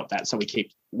trying to stop that. So we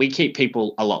keep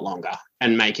people a lot longer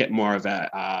and make it more of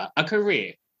a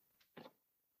career.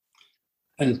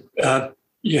 And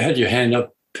you had your hand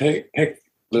up,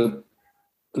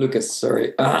 Lucas.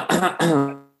 Sorry.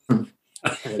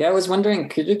 Yeah, I was wondering,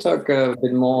 could you talk a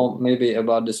bit more maybe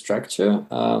about the structure,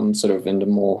 sort of in the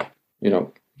more,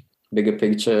 bigger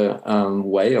picture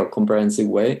way or comprehensive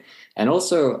way? And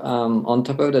also, on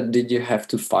top of that, did you have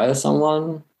to fire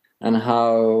someone? And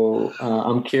how,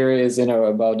 I'm curious,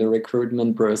 about the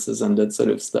recruitment process and that sort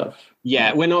of stuff.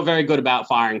 Yeah, we're not very good about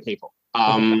firing people.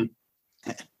 No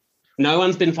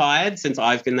one's been fired since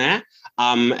I've been there.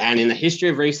 And in the history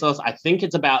of Resource, I think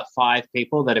it's about 5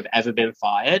 people that have ever been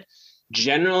fired.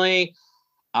 Generally,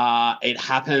 it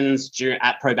happens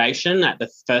at probation at the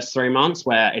first 3 months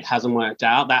where it hasn't worked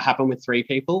out. That happened with 3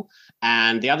 people.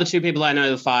 And the other 2 people I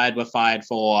know were fired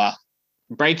for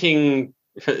breaking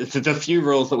the few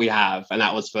rules that we have. And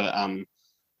that was for,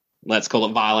 let's call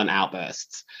it violent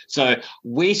outbursts. So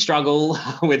we struggle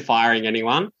with firing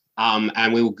anyone.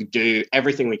 And we will do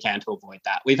everything we can to avoid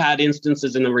that. We've had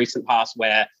instances in the recent past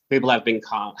where people have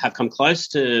come close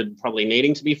to probably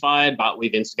needing to be fired, but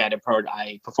we've instigated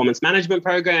a performance management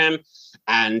program,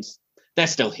 and they're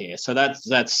still here. So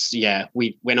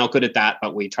we're not good at that,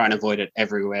 but we try and avoid it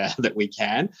everywhere that we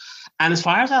can. And as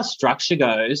far as our structure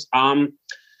goes,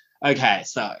 okay,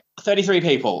 so 33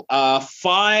 people,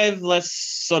 5. We'll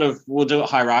do it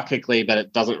hierarchically, but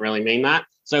it doesn't really mean that.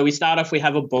 So we start off, we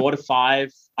have a board of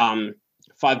 5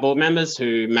 board members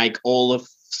who make all of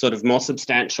sort of more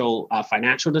substantial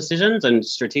financial decisions and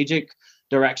strategic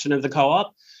direction of the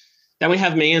co-op. Then we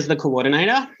have me as the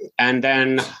coordinator, and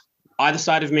then either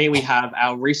side of me, we have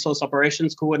our resource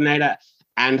operations coordinator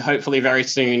and hopefully very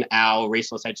soon our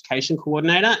resource education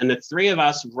coordinator. And the 3 of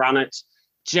us run it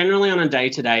generally on a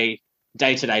day-to-day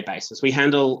basis. We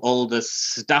handle all the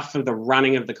stuff of the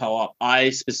running of the co-op.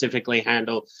 I specifically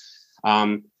handle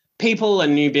people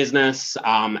and new business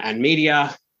and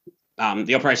media.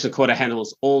 The operations coordinator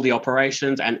handles all the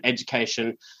operations, and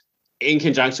education in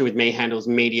conjunction with me handles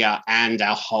media and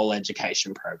our whole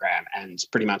education program. And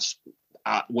pretty much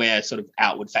we're sort of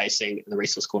outward facing, the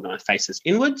resource coordinator faces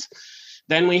inwards.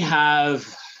 Then we have,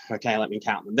 let me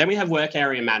count them. Then we have work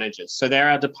area managers. So they're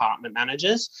our department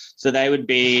managers. So they would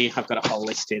be, I've got a whole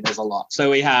list here, there's a lot. So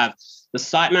we have the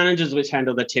site managers, which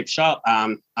handle the tip shop,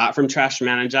 art from trash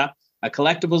manager, a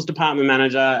collectibles department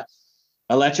manager,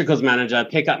 electricals manager,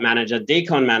 pickup manager,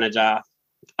 decon manager,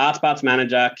 arts parts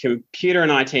manager, computer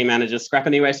and IT manager, scrap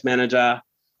and e-waste manager,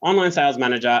 online sales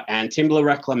manager, and timber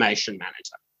reclamation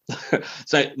manager.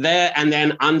 So there, and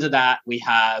then under that we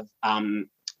have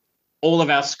all of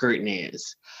our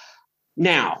scrutineers.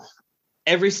 Now,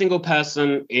 every single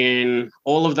person in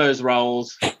all of those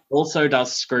roles also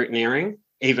does scrutineering.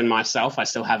 Even myself, I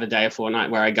still have a day or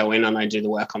fortnight where I go in and I do the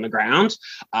work on the ground,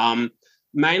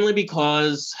 mainly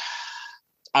because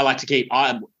I like to keep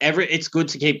it's good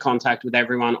to keep contact with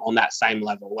everyone on that same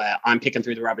level where I'm picking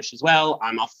through the rubbish as well.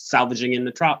 I'm off salvaging in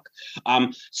the truck.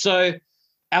 So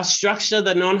our structure,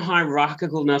 the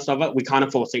non-hierarchicalness of it, we kind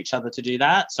of force each other to do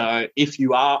that. So if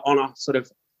you are on a sort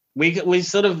of, we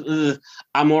sort of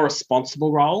a more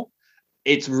responsible role,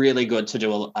 it's really good to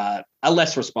do a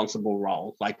less responsible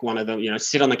role, like one of them,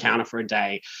 sit on the counter for a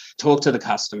day, talk to the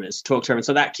customers, talk to everyone.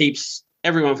 So that keeps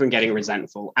everyone from getting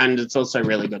resentful. And it's also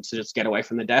really good to just get away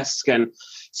from the desk and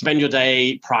spend your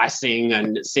day pricing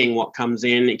and seeing what comes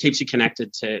in. It keeps you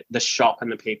connected to the shop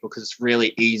and the people, because it's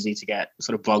really easy to get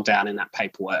sort of bogged down in that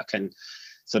paperwork and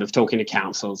sort of talking to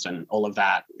councils and all of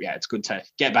that. Yeah, it's good to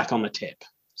get back on the tip.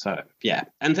 So, yeah.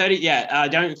 And 30, I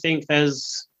don't think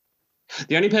there's...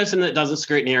 The only person that does a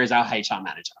scrutineer is our HR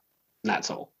manager. And that's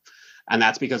all. And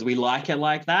that's because we like it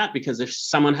like that, because if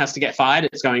someone has to get fired,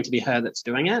 it's going to be her that's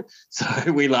doing it. So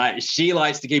she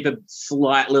likes to keep a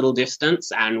slight little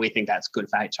distance, and we think that's good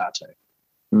for HR too.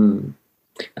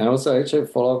 And also, actually, a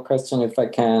follow-up question, if I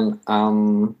can,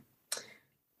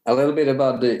 a little bit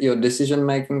about your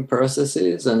decision-making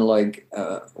processes and like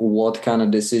what kind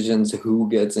of decisions, who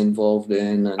gets involved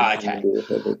in. And okay.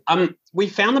 We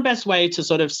found the best way to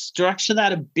sort of structure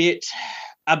that a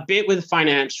bit with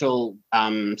financial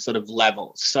sort of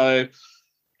levels. So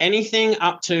anything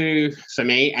up to, for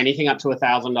me, anything up to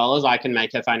 $1,000, I can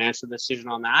make a financial decision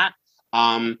on that.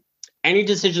 Any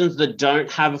decisions that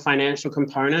don't have a financial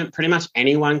component, pretty much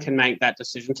anyone can make that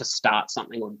decision to start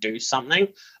something or do something.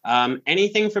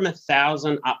 Anything from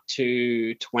 1,000 up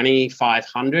to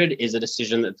 2,500 is a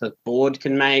decision that the board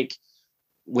can make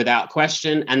without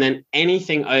question. And then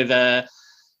anything over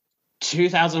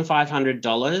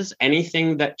 $2,500,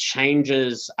 anything that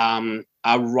changes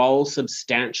a role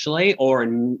substantially or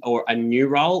a new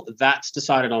role, that's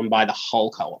decided on by the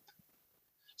whole co-op.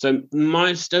 So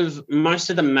most of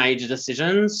the major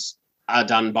decisions are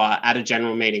done at a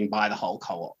general meeting by the whole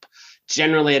co-op.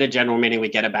 Generally, at a general meeting, we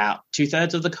get about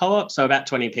 2/3 of the co-op, so about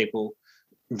 20 people,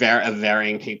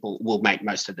 varying people, will make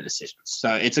most of the decisions.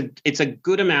 So it's a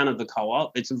good amount of the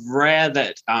co-op. It's rare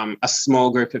that a small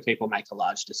group of people make a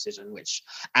large decision.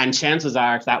 And chances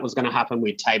are, if that was going to happen,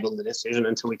 we'd table the decision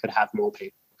until we could have more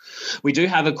people. We do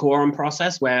have a quorum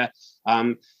process where,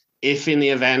 if in the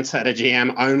event that a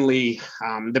GM only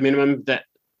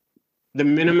the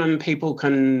minimum people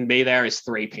can be there is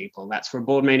 3 people. That's for a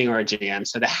board meeting or a GM.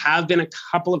 So there have been a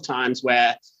couple of times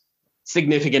where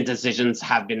significant decisions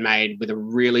have been made with a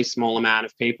really small amount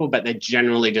of people, but they're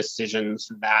generally decisions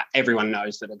that everyone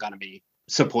knows that are going to be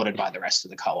supported by the rest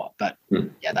of the co-op. But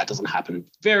yeah, that doesn't happen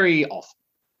very often.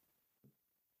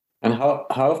 And how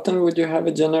often would you have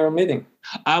a general meeting?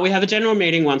 We have a general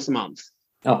meeting once a month.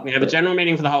 We have a general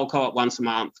meeting for the whole co-op once a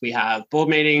month. We have board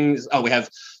meetings. We have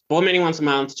board meeting once a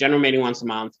month, general meeting once a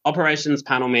month, operations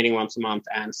panel meeting once a month,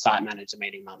 and site manager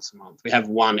meeting once a month. We have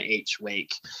one each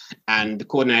week, and the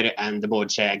coordinator and the board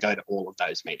chair go to all of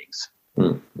those meetings.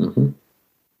 Mm-hmm.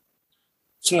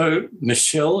 So,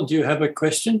 Michelle, do you have a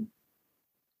question?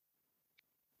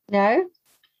 No.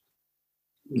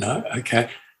 No?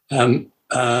 Okay.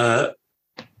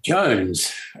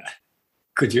 Jones,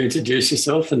 could you introduce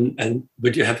yourself and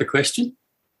would you have a question?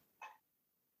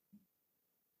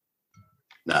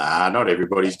 Nah, not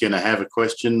everybody's going to have a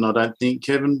question, I don't think,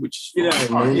 Kevin, which is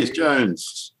fine. Here's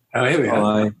Jones. Oh, here we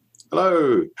are.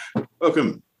 Hello.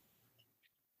 Welcome.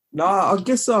 No, I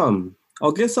guess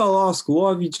I'll ask,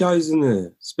 why have you chosen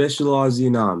to specialise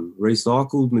in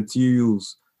recycled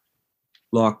materials,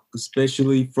 like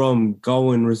especially from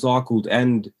going recycled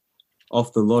and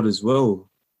off the lot as well?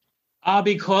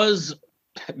 Because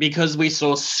we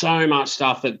saw so much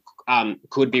stuff that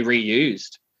could be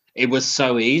reused. It was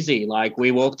so easy. Like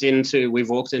we've walked into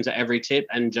every tip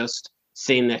and just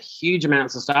seen the huge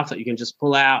amounts of stuff that you can just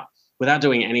pull out without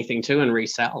doing anything to and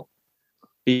resell.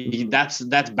 That's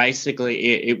basically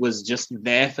it. It was just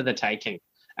there for the taking.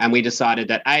 And we decided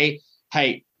that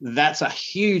hey, that's a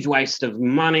huge waste of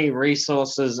money,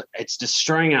 resources. It's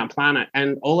destroying our planet.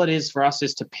 And all it is for us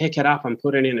is to pick it up and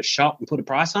put it in a shop and put a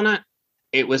price on it.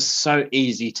 It was so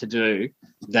easy to do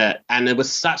that. And there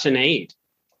was such a need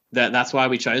that's why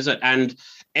we chose it. And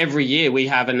every year we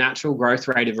have a natural growth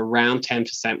rate of around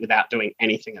 10% without doing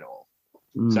anything at all.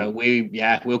 So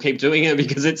we'll keep doing it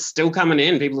because it's still coming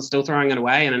in. People are still throwing it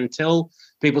away. And until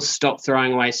people stop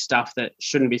throwing away stuff that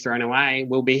shouldn't be thrown away,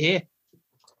 we'll be here.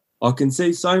 I can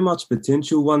see so much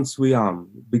potential once we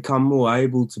become more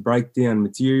able to break down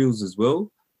materials as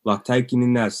well, like taking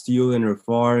in that steel and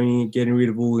refining it, getting rid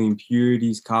of all the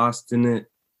impurities, casting it.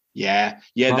 Yeah,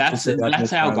 that's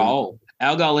our goal.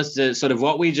 Our goal is to sort of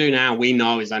what we do now. We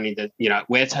know is only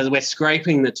we're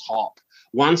scraping the top.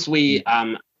 Once we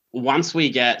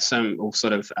get some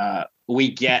sort of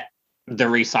we get the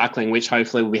recycling, which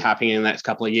hopefully will be happening in the next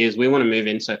couple of years. We want to move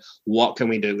into what can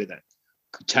we do with it.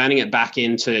 Turning it back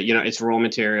into, its raw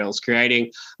materials,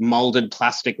 creating molded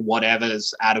plastic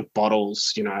whatevers out of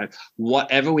bottles,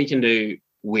 whatever we can do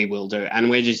we will do. And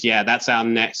we're just, that's our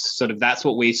next that's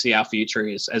what we see our future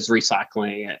is, as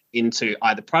recycling it into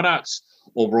either products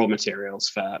or raw materials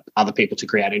for other people to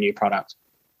create a new product.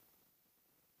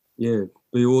 Yeah,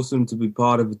 be awesome to be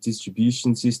part of a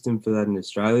distribution system for that in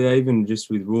Australia, even just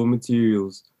with raw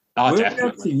materials. Oh, Whereabouts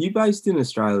definitely. are you based in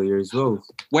Australia as well?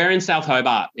 We're in South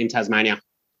Hobart in Tasmania.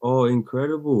 Oh,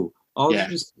 incredible. I was Yeah.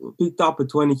 just picked up a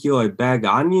 20-kilo bag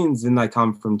of onions and they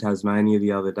come from Tasmania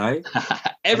the other day.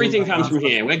 Everything comes from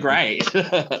here. We're great.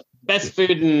 Best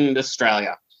food in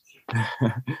Australia.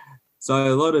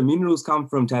 So a lot of minerals come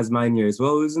from Tasmania as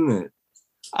well, isn't it?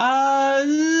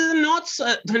 Not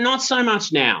so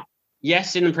much now.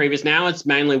 Yes, in the previous. Now it's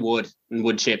mainly wood and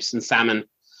wood chips and salmon,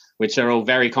 which are all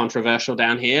very controversial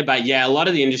down here. But yeah, a lot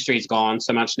of the industry's gone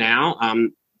so much now. A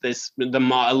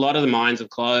lot of the mines have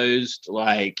closed.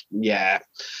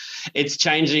 It's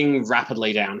changing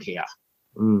rapidly down here.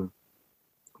 Mm.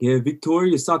 Yeah,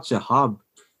 Victoria is such a hub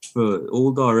for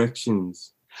all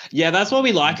directions. Yeah, that's why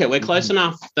we like it. We're close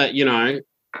enough that,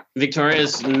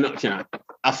 Victoria's, an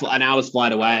hour's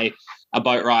flight away, a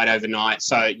boat ride overnight.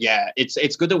 So yeah,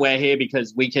 it's good that we're here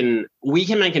because we can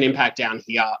make an impact down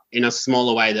here in a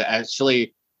smaller way that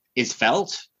actually is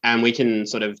felt, and we can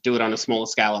sort of do it on a smaller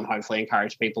scale and hopefully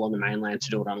encourage people on the mainland to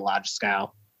do it on a larger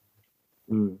scale.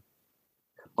 Mm.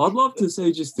 I'd love to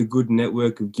see just a good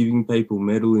network of giving people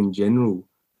metal in general,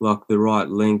 like the right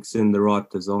lengths and the right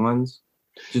designs.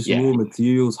 Just raw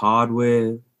materials,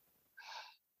 hardware.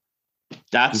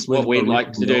 That's what we'd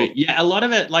like to do. Yeah, a lot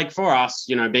of it, like for us,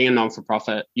 being a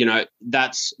non-for-profit,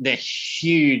 they're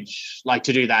huge. Like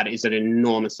to do that is an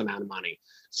enormous amount of money.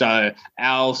 So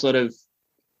our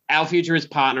future is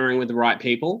partnering with the right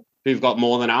people who've got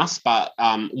more than us, but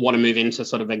want to move into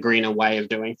sort of a greener way of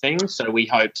doing things. So we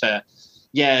hope to,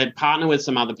 partner with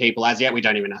some other people. As yet, we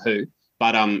don't even know who,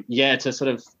 but to sort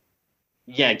of,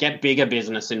 get bigger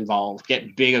business involved,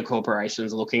 get bigger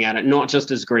corporations looking at it, not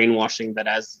just as greenwashing, but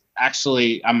as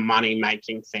actually a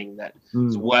money-making thing that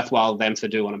is worthwhile them to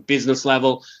do on a business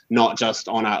level, not just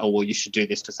on you should do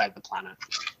this to save the planet.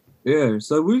 Yeah,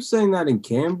 so we've seen that in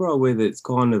Canberra where it's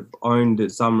kind of owned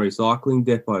at some recycling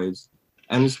depots,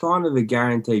 and it's kind of a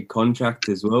guaranteed contract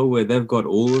as well where they've got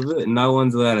all of it and no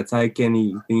one's allowed to take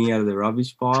anything out of the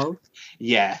rubbish pile.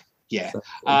 Yeah. So it's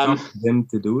up to them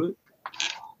to do it.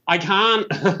 I can't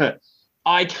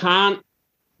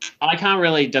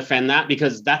really defend that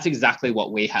because that's exactly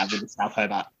what we have in the South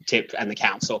Hobart Tip and the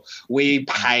council. We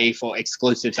pay for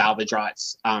exclusive salvage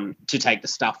rights to take the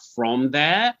stuff from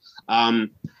there,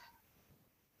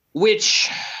 which,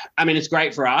 it's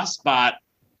great for us, but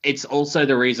it's also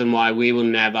the reason why we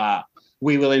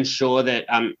will ensure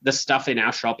that the stuff in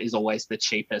our shop is always the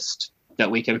cheapest that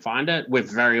we can find it. We're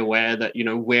very aware that,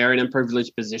 we're in a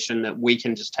privileged position that we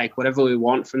can just take whatever we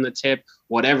want from the tip,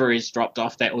 whatever is dropped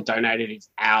off there or donated is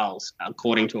ours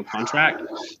according to a contract.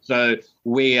 So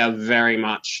we are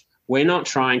we're not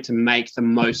trying to make the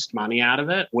most money out of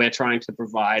it. We're trying to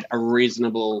provide a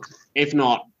reasonable, if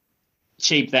not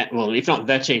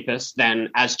the cheapest, then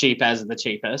as cheap as the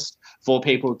cheapest for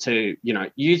people to,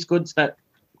 use goods that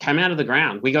came out of the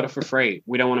ground. We got it for free.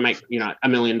 We don't want to make, $1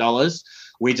 million.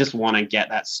 We just want to get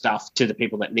that stuff to the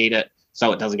people that need it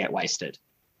so it doesn't get wasted.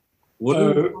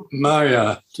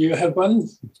 Maria, do you have one?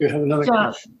 Do you have another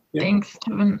question? Yeah. Thanks,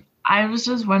 Kevin. I was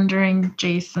just wondering,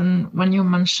 Jason, when you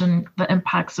mentioned the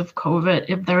impacts of COVID,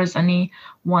 if there was any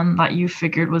one that you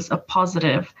figured was a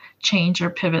positive change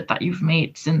or pivot that you've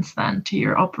made since then to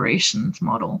your operations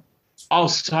model. Oh,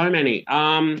 so many.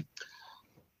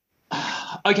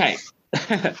 Okay.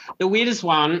 The weirdest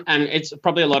one, and it's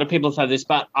probably a lot of people say this,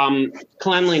 but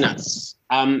cleanliness.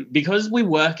 Because we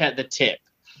work at the tip,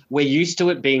 we're used to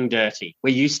it being dirty.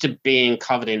 We're used to being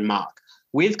covered in muck.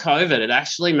 With COVID, it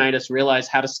actually made us realize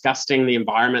how disgusting the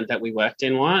environment that we worked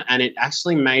in were, and it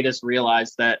actually made us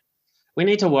realize that we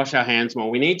need to wash our hands more.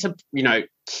 We need to,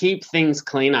 keep things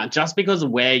cleaner. Just because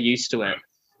we're used to it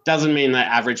doesn't mean the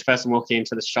average person walking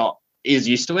into the shop is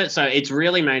used to it. So it's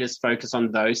really made us focus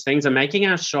on those things and making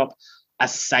our shop a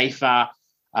safer,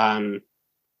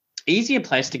 easier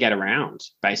place to get around,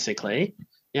 basically.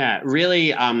 Yeah,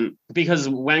 really, because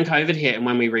when COVID hit and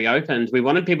when we reopened, we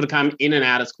wanted people to come in and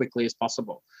out as quickly as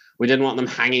possible. We didn't want them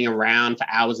hanging around for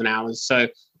hours and hours. So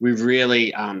we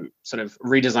really sort of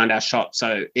redesigned our shop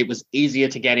so it was easier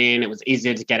to get in, it was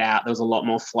easier to get out. There was a lot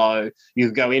more flow. You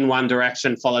could go in one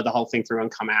direction, follow the whole thing through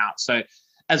and come out. So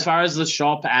as far as the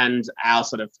shop and our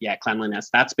sort of, cleanliness,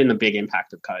 that's been the big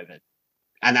impact of COVID.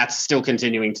 And that's still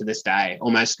continuing to this day,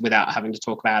 almost without having to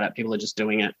talk about it. People are just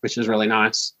doing it, which is really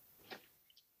nice.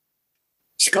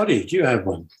 Scotty, do you have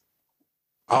one?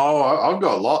 I've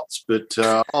got lots, but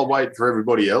I'll wait for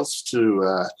everybody else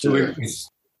to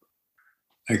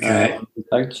Okay.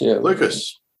 Thank you,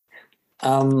 Lucas.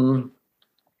 Again,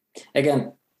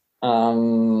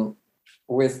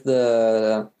 with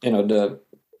the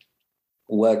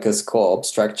workers' co-op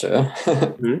structure,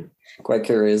 quite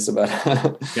curious about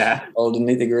all the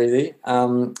nitty-gritty.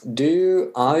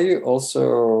 Are you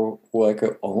also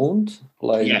worker owned?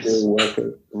 Like Yes. the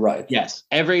worker, right? Yes.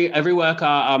 Every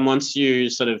worker, once you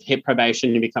sort of hit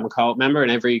probation, you become a co-op member,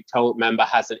 and every co-op member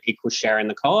has an equal share in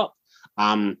the co-op.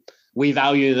 We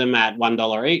value them at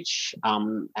 $1 each,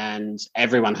 and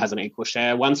everyone has an equal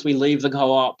share. Once we leave the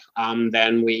co-op,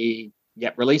 then we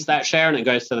release that share, and it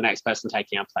goes to the next person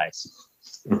taking our place.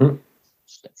 Mm-hmm.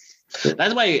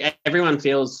 That's why everyone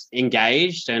feels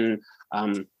engaged, and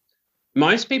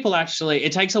most people actually,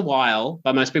 it takes a while,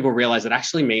 but most people realize it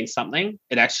actually means something.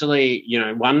 It actually,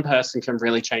 one person can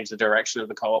really change the direction of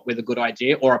the co-op with a good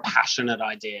idea or a passionate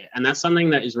idea, and that's something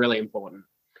that is really important.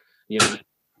 Yeah.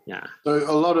 So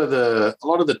a lot of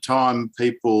the time,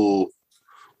 people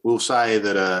will say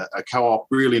that a co-op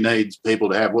really needs people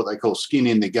to have what they call skin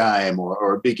in the game,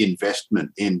 or a big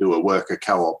investment into a worker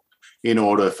co-op in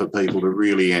order for people to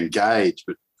really engage.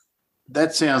 But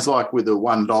that sounds like with a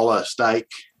 $1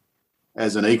 stake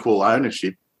as an equal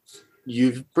ownership,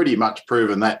 you've pretty much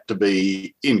proven that to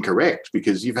be incorrect,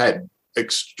 because you've had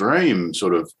extreme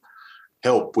sort of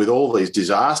help with all these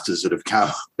disasters that have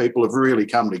come. People have really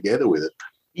come together with it.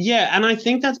 Yeah, and I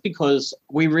think that's because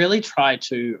we really try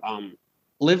to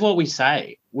live what we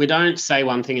say. We don't say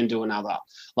one thing and do another.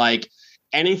 Like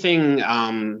anything,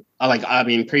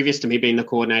 previous to me being the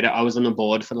coordinator, I was on the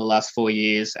board for the last 4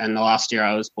 years, and the last year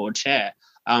I was board chair.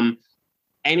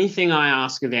 Anything I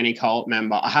ask of any co-op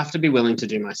member, I have to be willing to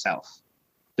do myself.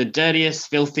 The dirtiest,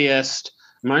 filthiest,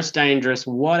 most dangerous,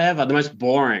 whatever, the most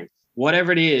boring,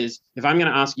 whatever it is, if I'm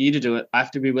going to ask you to do it, I have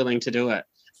to be willing to do it.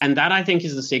 And that, I think,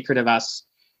 is the secret of us.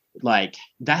 Like,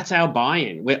 that's our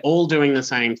buy-in. We're all doing the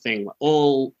same thing.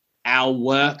 All our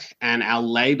work and our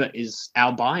labor is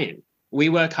our buy-in. We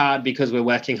work hard because we're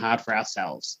working hard for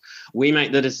ourselves. We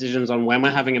make the decisions on when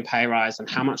we're having a pay rise and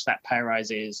how much that pay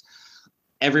rise is.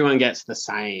 Everyone gets the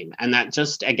same. And that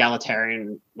just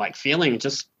egalitarian feeling,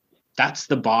 just that's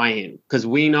the buy-in, because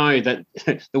we know that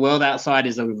the world outside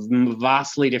is a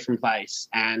vastly different place.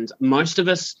 And most of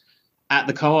us at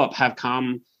the co-op have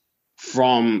come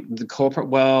from the corporate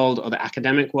world or the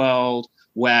academic world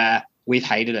where we've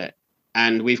hated it.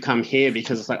 And we've come here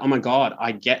because it's like, oh my God,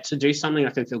 I get to do something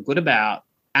I can feel good about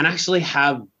and actually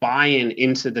have buy-in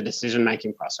into the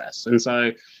decision-making process. And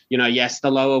so, yes,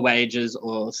 the lower wages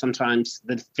or sometimes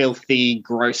the filthy,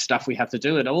 gross stuff we have to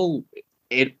do, it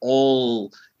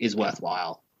all is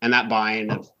worthwhile. And that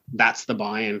buy-in, that's the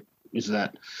buy-in, is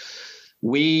that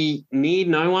we need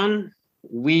no one.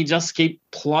 We just keep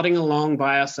plodding along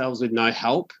by ourselves with no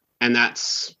help. And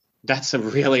that's a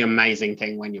really amazing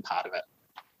thing when you're part of it.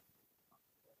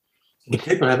 Do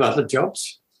people have other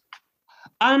jobs?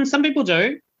 Some people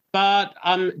do, but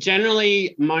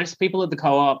generally most people at the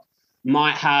co-op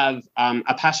might have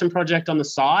a passion project on the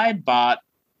side, but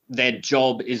their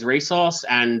job is resource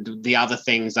and the other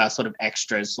things are sort of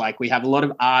extras. Like we have a lot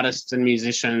of artists and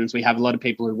musicians. We have a lot of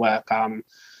people who work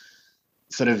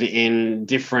sort of in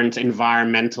different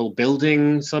environmental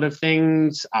building sort of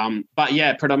things. But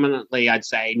yeah, predominantly I'd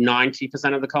say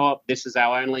 90% of the co-op, this is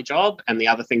our only job. And the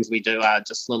other things we do are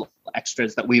just little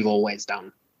extras that we've always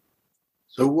done.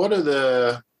 So what are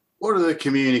the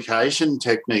communication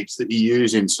techniques that you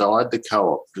use inside the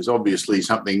co-op? There's obviously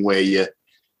something where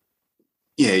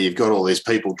you've got all these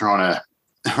people trying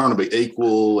to be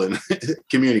equal, and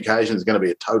communication is going to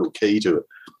be a total key to it.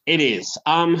 It is.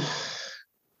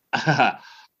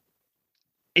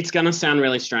 It's going to sound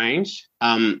really strange,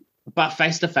 but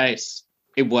face-to-face,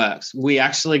 it works. We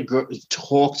actually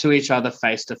talk to each other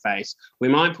face-to-face. We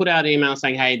might put out emails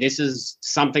saying, hey, this is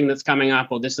something that's coming up,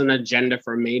 or this is an agenda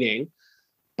for a meeting,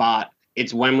 but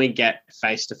it's when we get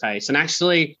face-to-face. And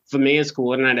actually, for me as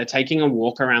coordinator, taking a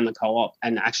walk around the co-op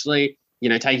and actually,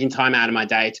 taking time out of my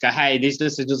day to go, hey, these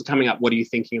decisions are coming up. What are you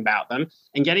thinking about them?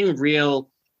 And getting real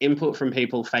input from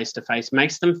people face-to-face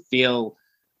makes them feel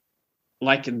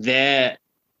like their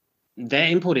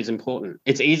input is important.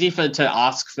 It's easy to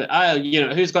ask for,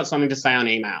 who's got something to say on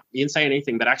email? You can say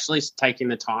anything, but actually taking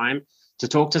the time to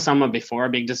talk to someone before a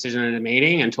big decision in a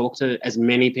meeting and talk to as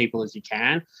many people as you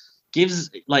can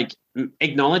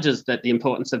acknowledges that the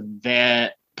importance of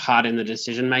their part in the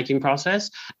decision-making process.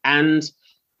 And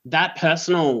that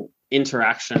personal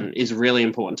interaction is really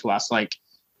important to us. Like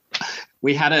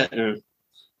we had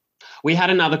We had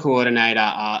another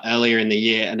coordinator earlier in the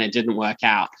year and it didn't work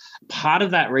out. Part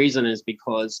of that reason is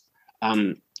because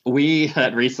we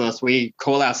at Resource, we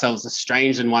call ourselves a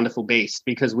strange and wonderful beast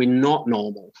because we're not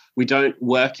normal. We don't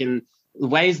work in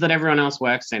ways that everyone else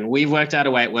works in. We've worked out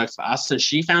a way it works for us. So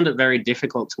she found it very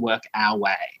difficult to work our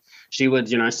way. She would,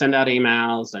 send out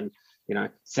emails and,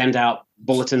 send out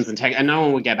bulletins and no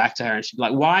one would get back to her. And she'd be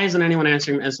like, why isn't anyone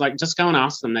answering? It's like, just go and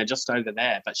ask them. They're just over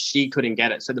there. But she couldn't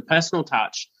get it. So the personal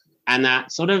touch and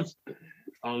that sort of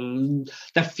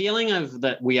the feeling of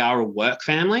that we are a work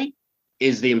family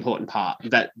is the important part,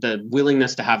 that the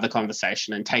willingness to have the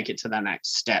conversation and take it to the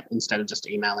next step instead of just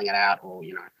emailing it out or,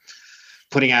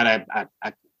 putting out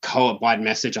a co-op-wide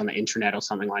message on the intranet or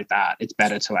something like that. It's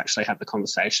better to actually have the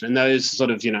conversation. And those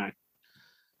sort of,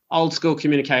 old school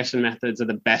communication methods are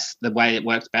the way it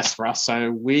works best for us.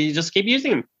 So we just keep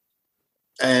using them.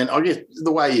 And I guess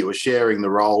the way you were sharing the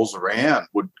roles around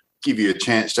would give you a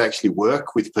chance to actually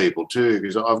work with people too,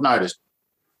 because I've noticed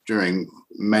during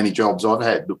many jobs I've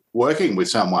had, working with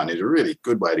someone is a really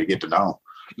good way to get to know them.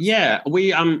 Yeah,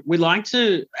 we like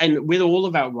to, and with all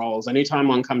of our roles, anytime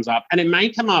one comes up, and it may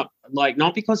come up like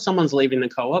not because someone's leaving the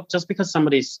co-op, just because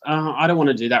somebody's, I don't want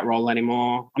to do that role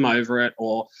anymore, I'm over it,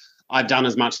 or I've done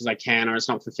as much as I can, or it's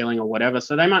not fulfilling or whatever.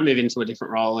 So they might move into a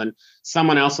different role and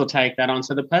someone else will take that on.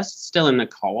 So the person's still in the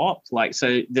co-op. Like,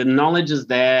 so the knowledge is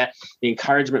there, the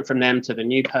encouragement from them to the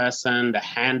new person, the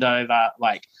handover,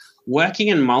 like working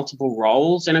in multiple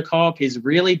roles in a co-op is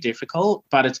really difficult,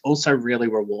 but it's also really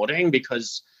rewarding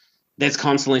because there's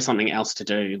constantly something else to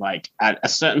do. Like at a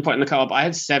certain point in the co-op, I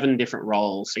had 7 different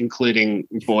roles, including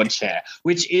board chair,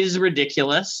 which is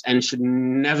ridiculous and should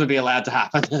never be allowed to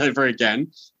happen ever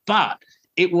again. But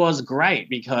it was great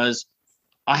because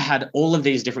I had all of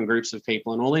these different groups of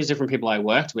people and all these different people I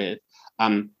worked with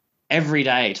every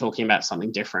day talking about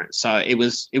something different. So it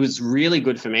was really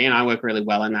good for me and I work really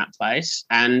well in that place.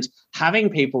 And having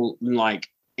people like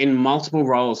in multiple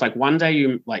roles, like one day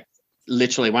you like,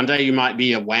 literally one day you might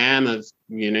be a WAM of,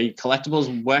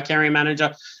 collectibles work area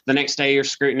manager. The next day you're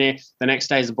scrutiny. The next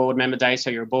day is a board member day.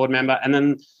 So you're a board member. And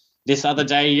then this other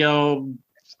day you're,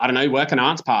 work an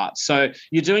arts part. So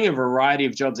you're doing a variety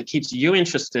of jobs that keeps you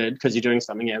interested because you're doing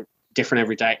something different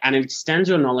every day and it extends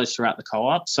your knowledge throughout the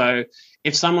co-op. So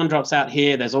if someone drops out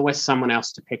here, there's always someone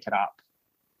else to pick it up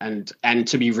and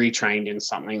to be retrained in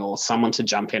something or someone to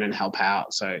jump in and help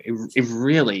out. So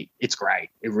it's great.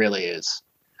 It really is.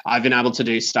 I've been able to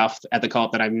do stuff at the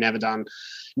co-op that I've never done,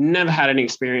 never had any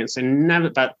experience in,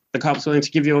 but the co-op's willing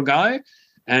to give you a go.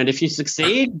 And if you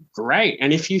succeed, great.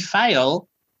 And if you fail,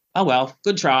 oh, well,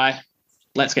 good try.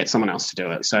 Let's get someone else to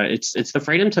do it. So it's the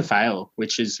freedom to fail,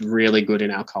 which is really good in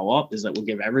our co-op, is that we'll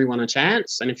give everyone a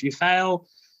chance. And if you fail,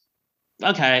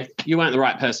 okay, you weren't the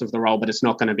right person for the role, but it's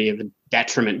not going to be of a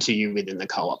detriment to you within the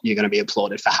co-op. You're going to be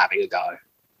applauded for having a go.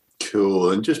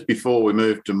 Cool. And just before we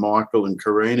move to Michael and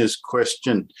Karina's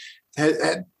question,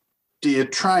 do you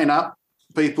train up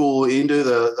people into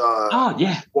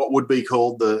what would be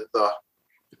called the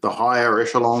higher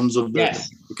echelons of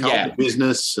the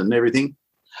business and everything?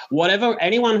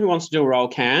 Anyone who wants to do a role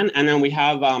can, and then we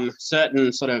have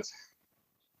certain sort of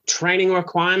training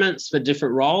requirements for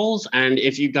different roles. And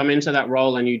if you come into that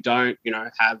role and you don't,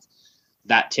 have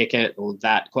that ticket or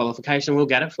that qualification, we'll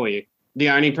get it for you. The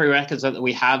only prerequisite that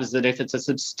we have is that if it's a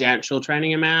substantial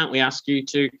training amount, we ask you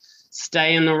to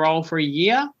stay in the role for a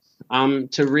year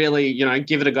to really,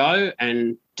 give it a go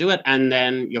and do it. And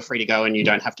then you're free to go and you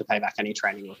don't have to pay back any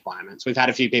training requirements. We've had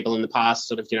a few people in the past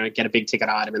sort of, get a big ticket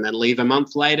item and then leave a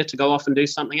month later to go off and do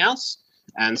something else.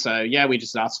 And so, we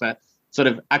just ask for sort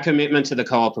of a commitment to the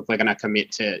co-op if we're going to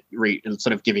commit to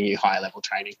sort of giving you higher level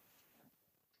training.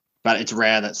 But it's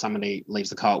rare that somebody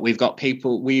leaves the co-op. We've got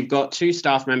 2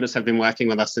 staff members have been working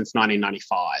with us since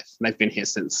 1995. They've been here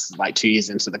since like 2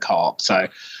 years into the co-op. So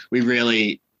we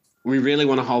really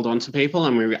want to hold on to people,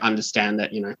 and we understand that,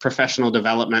 professional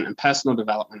development and personal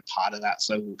development part of that.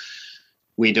 So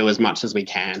we do as much as we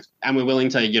can, and we're willing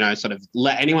to, sort of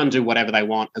let anyone do whatever they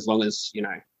want as long as,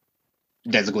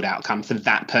 there's a good outcome for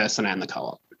that person and the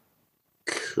co-op.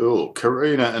 Cool.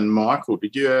 Karina and Michael,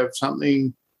 did you have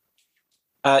something?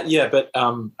 But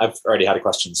I've already had a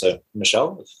question. So,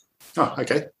 Michelle? Oh,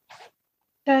 okay.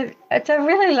 So it's a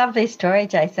really lovely story,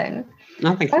 Jason.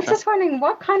 No, thank you. I was just wondering,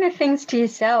 what kind of things do you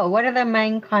sell? What are the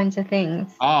main kinds of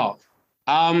things? Oh,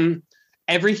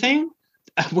 everything.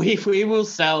 We will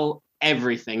sell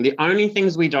everything. The only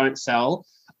things we don't sell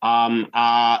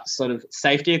are sort of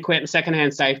safety equipment,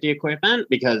 secondhand safety equipment,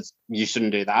 because you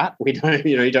shouldn't do that. We don't,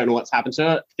 you don't know what's happened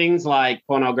to it. Things like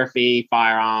pornography,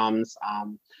 firearms,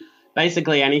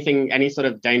 basically anything, any sort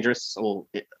of dangerous or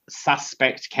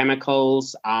suspect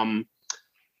chemicals.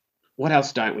 What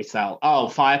else don't we sell? Oh,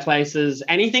 fireplaces,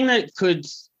 anything that could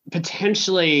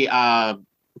potentially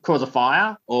cause a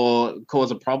fire or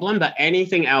cause a problem, but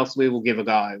anything else we will give a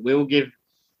go. We will give.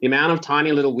 The amount of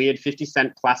tiny little weird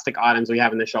 50-cent plastic items we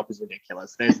have in the shop is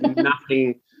ridiculous. There's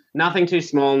nothing too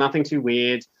small, nothing too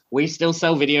weird. We still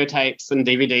sell videotapes and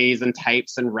DVDs and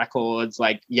tapes and records,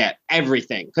 like, yeah,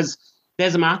 everything. Because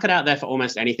there's a market out there for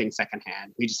almost anything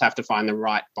secondhand. We just have to find the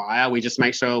right buyer. We just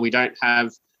make sure we don't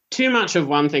have too much of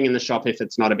one thing in the shop if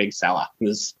it's not a big seller.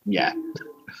 Yeah.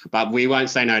 But we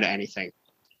won't say no to anything.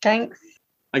 Thanks.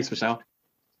 Thanks, Michelle.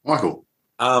 Michael.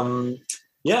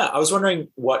 Yeah, I was wondering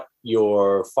what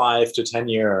your 5 to 10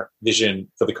 year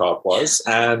vision for the co-op was,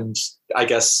 and I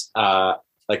guess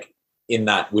like in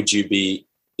that, would you be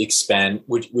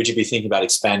would you be thinking about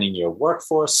expanding your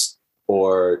workforce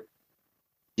or?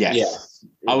 Yes,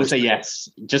 yeah. I would say yes,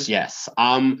 just yes.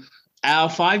 Our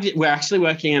 5, we're actually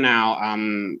working on our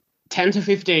 10 to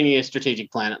 15 year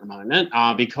strategic plan at the moment,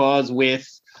 because with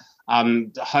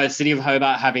the City of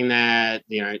Hobart having their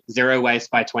zero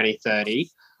waste by 2030.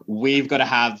 We've got to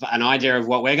have an idea of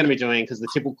what we're going to be doing, because the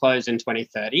tip will close in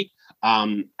 2030,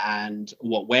 and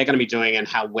what we're going to be doing and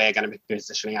how we're going to be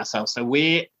positioning ourselves. So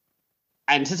we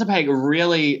anticipate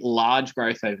really large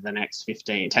growth over the next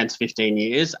 10 to 15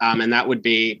 years, and that would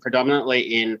be predominantly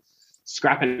in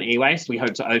scrap and e-waste. We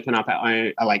hope to open up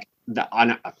our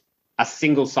own, a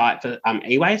single site for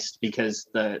e-waste, because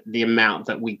the amount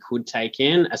that we could take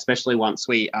in, especially once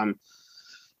we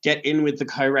get in with the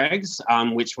co-regs,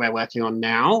 which we're working on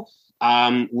now.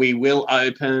 We will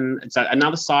open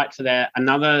another site for there,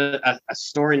 a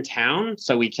store in town,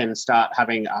 so we can start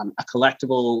having a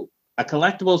collectible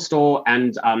store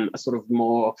and a sort of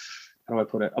more, how do I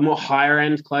put it, a more higher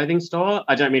end clothing store.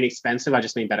 I don't mean expensive, I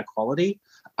just mean better quality.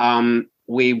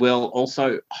 We will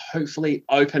also hopefully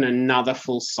open another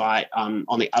full site on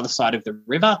the other side of the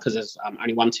river, because there's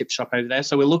only one tip shop over there.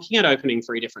 So we're looking at opening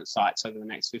 3 different sites over the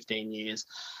next 15 years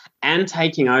and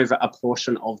taking over a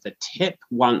portion of the tip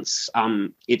once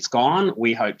it's gone.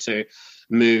 We hope to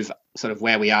move sort of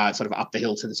where we are, sort of up the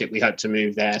hill to the tip. We hope to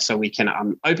move there so we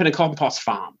can open a compost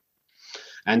farm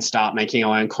and start making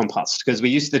our own compost, because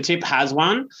the tip has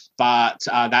one, but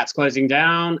that's closing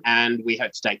down, and we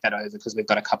hope to take that over because we've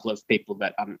got a couple of people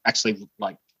that actually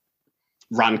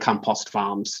run compost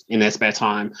farms in their spare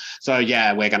time. So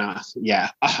yeah, we're gonna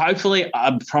hopefully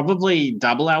probably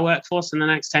double our workforce in the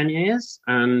next 10 years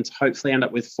and hopefully end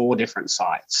up with 4 different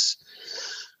sites.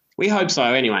 We hope so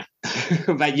anyway.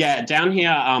 But yeah, down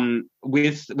here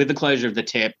with the closure of the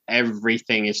tip,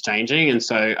 everything is changing. And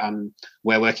so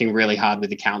we're working really hard with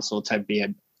the council to be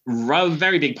a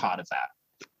very big part of that.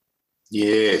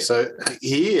 Yeah, so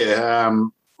here,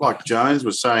 like Jones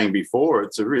was saying before,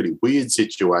 it's a really weird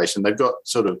situation. They've got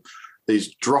sort of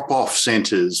these drop-off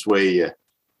centres where you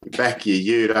back your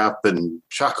ute up and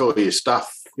chuck all your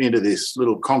stuff into this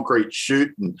little concrete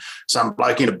chute, and some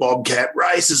bloke in a bobcat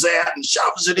races out and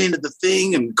shoves it into the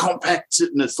thing and compacts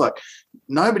it, and it's like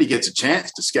nobody gets a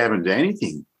chance to scavenge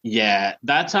anything. Yeah,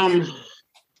 that's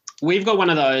we've got one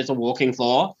of those, a walking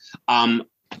floor,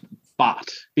 but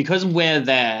because we're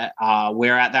there,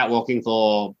 we're at that walking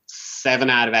floor 7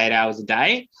 out of 8 hours a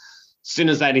day. As soon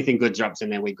as anything good drops in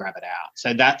there, we grab it out.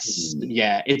 So that's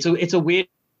it's a weird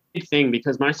thing,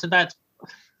 because most of that,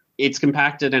 it's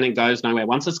compacted and it goes nowhere.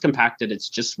 Once it's compacted, it's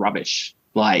just rubbish.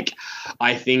 Like,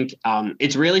 I think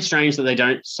it's really strange that they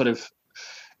don't sort of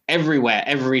everywhere,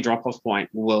 every drop-off point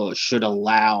should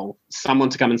allow someone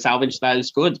to come and salvage those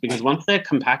goods, because once they're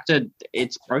compacted,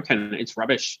 it's broken, it's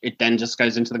rubbish. It then just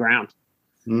goes into the ground.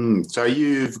 So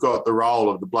you've got the role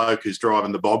of the bloke who's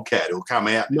driving the bobcat who'll come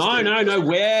out. No.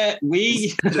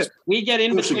 We get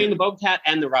in between the bobcat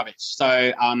and the rubbish.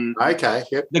 So okay,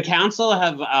 yep. The council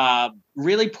have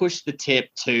really pushed the tip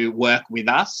to work with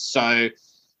us. So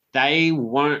they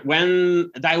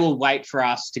will wait for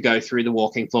us to go through the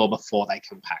walking floor before they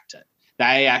compact it.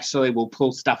 They actually will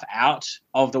pull stuff out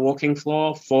of the walking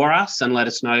floor for us and let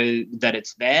us know that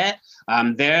it's there.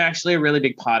 They're actually a really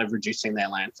big part of reducing their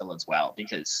landfill as well,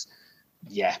 because,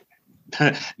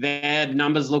 their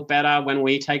numbers look better when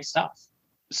we take stuff.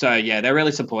 So, yeah, they're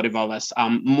really supportive of us.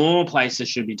 More places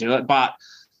should be doing it. But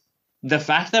the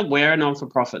fact that we're a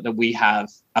non-for-profit, that we have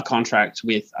a contract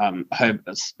with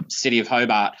City of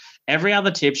Hobart, every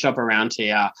other tip shop around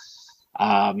here,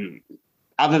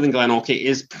 other than Glenorchy,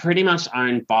 is pretty much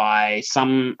owned by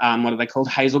some, what are they called,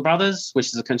 Hazel Brothers, which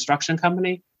is a construction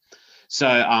company. So,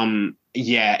 a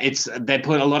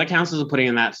lot of councils are putting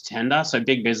in that to tender, so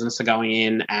big business are going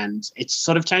in, and it's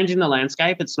sort of changing the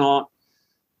landscape. It's not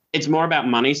it's more about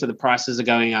money. So the prices are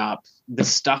going up. The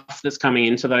stuff that's coming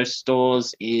into those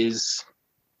stores is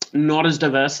not as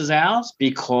diverse as ours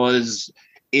because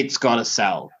it's got to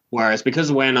sell. Whereas because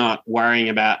we're not worrying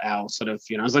about our sort of,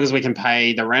 as long as we can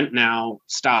pay the rent now,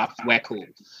 staff, we're cool.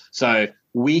 So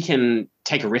we can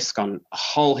take a risk on a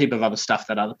whole heap of other stuff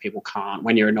that other people can't.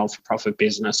 When you're a not-for-profit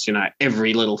business,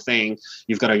 every little thing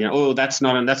you've got to, that's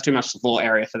too much floor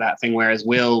area for that thing. Whereas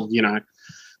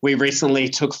we recently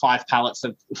took 5 pallets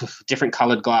of different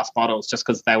coloured glass bottles just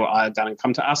because they were either going to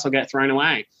come to us or get thrown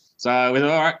away. So we thought,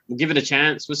 all right, we'll give it a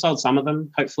chance. We sold some of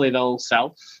them. Hopefully they'll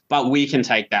sell. But we can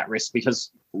take that risk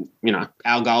because,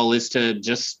 our goal is to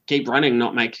just keep running,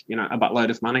 not make, a buttload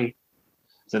of money.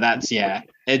 So that's,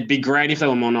 it'd be great if there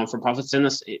were more non-for-profits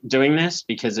doing this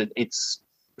because it's,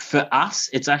 for us,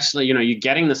 it's actually, you're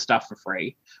getting the stuff for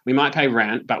free. We might pay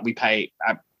rent, but we pay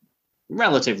a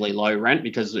relatively low rent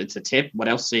because it's a tip. What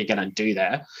else are you going to do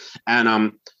there?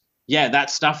 And, that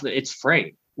stuff, it's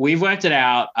free. We've worked it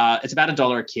out. It's about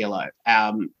 $1 a kilo.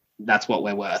 That's what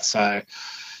we're worth. So,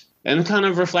 and kind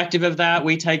of reflective of that,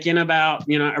 we take in about,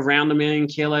 around 1 million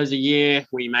kilos a year.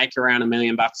 We make around $1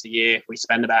 million a year. We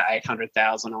spend about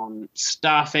 800,000 on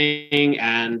staffing,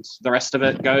 and the rest of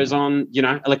it goes on,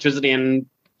 electricity and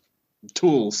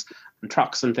tools and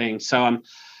trucks and things. So,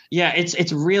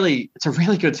 it's a really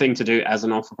good thing to do as a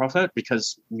not-for-profit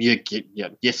because your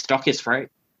stock is free.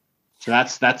 So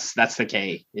that's the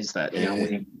key is that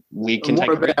we can take.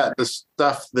 What about the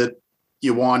stuff that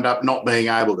you wind up not being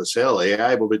able to sell? Are you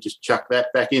able to just chuck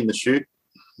that back in the chute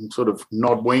and sort of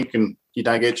nod wink and you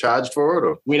don't get charged for it?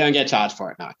 Or? We don't get charged for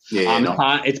it, no.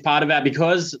 It's part of that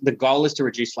because the goal is to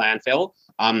reduce landfill.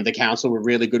 The council were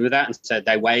really good with that and said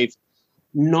they waive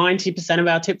 90% of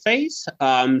our tip fees.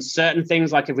 Certain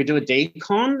things like if we do a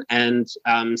decon and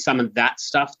some of that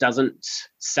stuff doesn't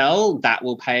sell, that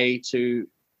will pay to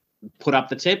put up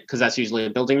the tip because that's usually a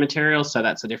building material, so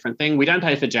that's a different thing. We don't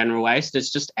pay for general waste. It's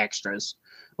just extras.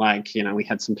 Like, we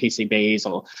had some PCBs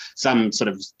or some sort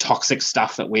of toxic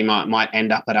stuff that we might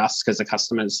end up at us because the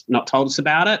customer's not told us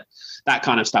about it. That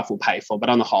kind of stuff we'll pay for, but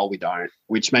on the whole we don't,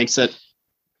 which makes it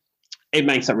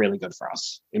really good for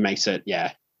us. It makes it,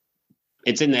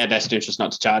 it's in their best interest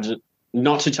not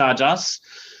to charge us.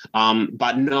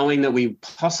 But knowing that we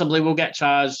possibly will get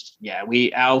charged,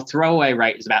 our throwaway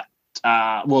rate is about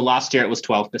last year it was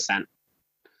 12%.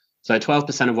 So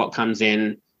 12% of what comes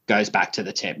in goes back to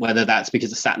the tip, whether that's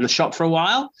because it sat in the shop for a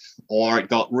while or it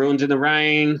got ruined in the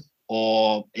rain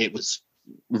or it was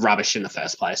rubbish in the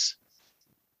first place.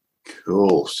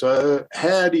 Cool. So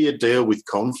how do you deal with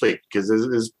conflict? Because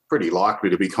there's pretty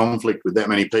likely to be conflict with that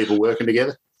many people working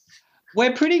together.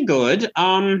 We're pretty good.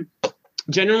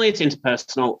 Generally it's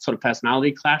interpersonal sort of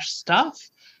personality clash stuff.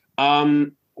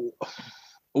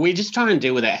 We just try and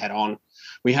deal with it head on.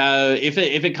 We have, if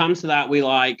it comes to that, we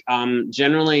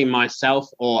generally myself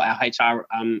or our HR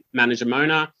manager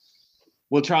Mona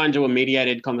will try and do a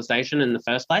mediated conversation in the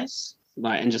first place,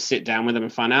 and just sit down with them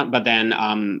and find out. But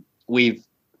then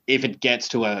if it gets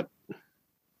to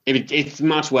if it's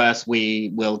much worse,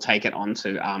 we will take it on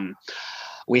to.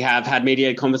 We have had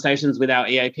mediated conversations with our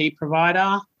EAP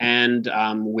provider and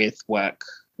with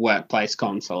workplace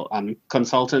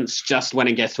consultants just when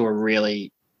it gets to a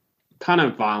really kind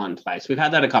of violent place. We've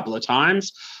had that a couple of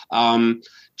times.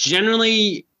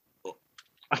 Generally,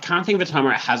 I can't think of a time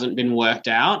where it hasn't been worked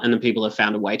out and the people have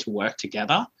found a way to work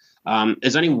together.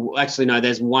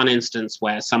 There's one instance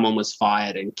where someone was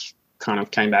fired and kind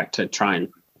of came back to try and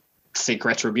seek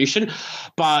retribution,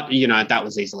 but that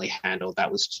was easily handled.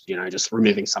 That was just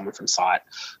removing someone from site.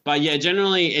 But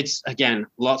generally it's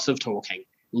lots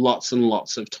and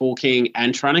lots of talking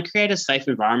and trying to create a safe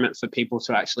environment for people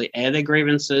to actually air their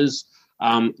grievances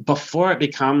before it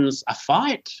becomes a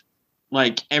fight.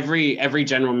 Like every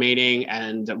general meeting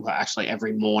and actually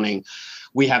every morning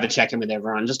we have a check-in with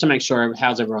everyone just to make sure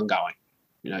how's everyone going.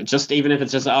 Just even if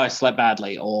it's just, I slept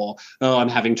badly or, I'm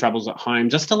having troubles at home,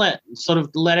 just to let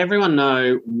everyone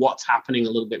know what's happening a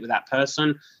little bit with that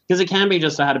person. Because it can be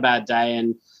just I had a bad day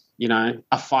and,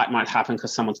 a fight might happen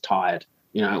because someone's tired,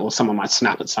 or someone might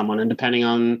snap at someone. And depending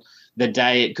on the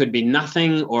day, it could be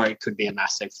nothing or it could be a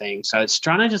massive thing. So it's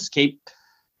trying to just keep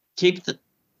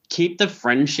the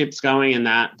friendships going and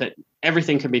that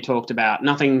everything can be talked about.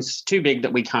 Nothing's too big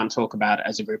that we can't talk about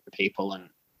as a group of people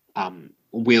and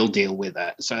we'll deal with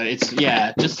it. So it's,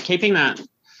 just keeping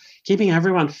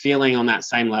everyone feeling on that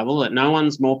same level, that no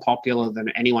one's more popular than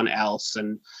anyone else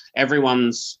and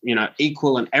everyone's,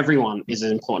 equal and everyone is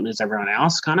as important as everyone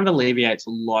else, kind of alleviates a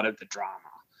lot of the drama.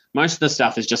 Most of the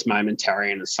stuff is just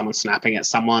momentary and it's someone snapping at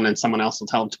someone and someone else will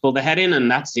tell them to pull their head in and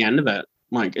that's the end of it.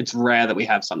 Like, it's rare that we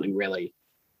have something really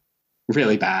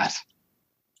really bad.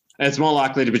 It's more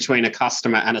likely to be between a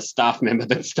customer and a staff member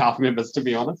than staff members, to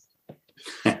be honest.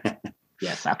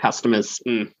 Yes, our customers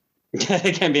can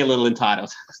be a little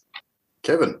entitled.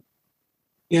 Kevin?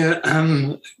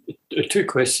 Yeah, two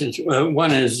questions.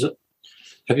 One is,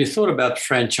 have you thought about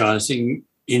franchising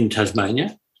in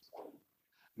Tasmania?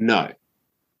 No.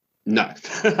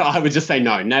 I would just say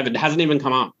no. Never. It hasn't even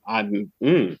come up.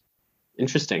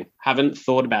 Interesting. Haven't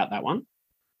thought about that one.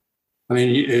 I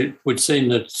mean, it would seem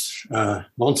that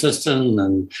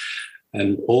Launceston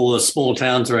and all the small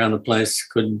towns around the place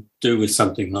could do with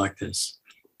something like this.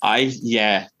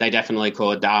 They definitely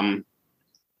could. Might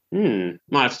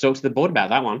have to talk to the board about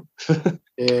that one.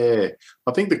 Yeah.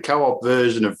 I think the co-op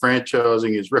version of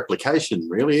franchising is replication,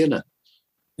 really, isn't it?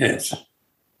 Yes.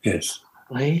 Yes.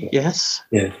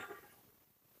 Yeah.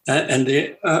 And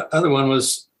the other one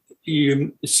was,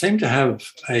 you seem to have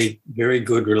a very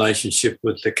good relationship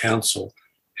with the council.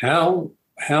 How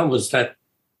was that?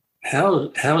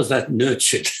 How is that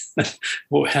nurtured?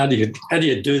 Or how do you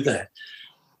do that?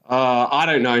 I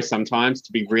don't know sometimes,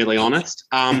 to be really honest.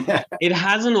 It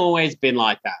hasn't always been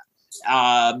like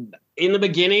that. In the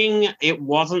beginning, it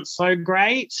wasn't so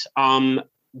great,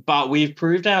 but we've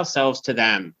proved ourselves to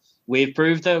them. We've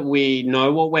proved that we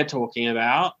know what we're talking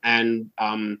about, and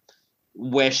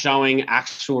we're showing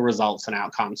actual results and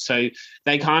outcomes. So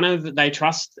they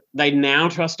now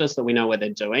trust us that we know what they're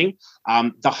doing.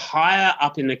 The higher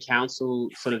up in the council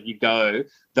sort of you go,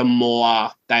 the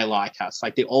more they like us.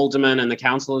 Like the aldermen and the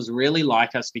councillors really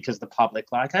like us because the public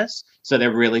like us. So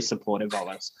they're really supportive of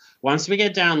us. Once we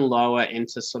get down lower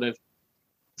into sort of,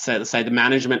 say the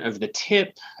management of the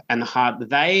tip and the heart,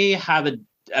 they have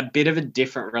a bit of a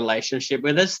different relationship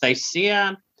with us. They see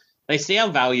our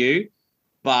value,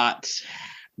 but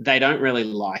they don't really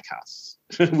like us.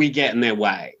 We get in their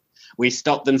way. We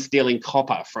stop them stealing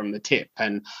copper from the tip,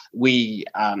 and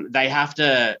they have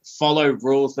to follow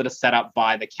rules that are set up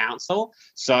by the council.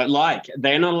 So,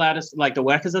 they're not allowed to, the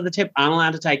workers of the tip aren't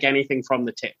allowed to take anything from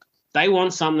the tip. They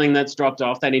want something that's dropped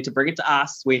off. They need to bring it to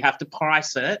us. We have to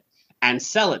price it and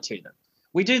sell it to them.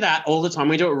 We do that all the time.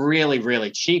 We do it really, really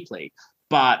cheaply,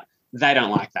 but they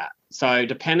don't like that. So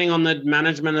depending on the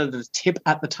management of the tip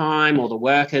at the time or the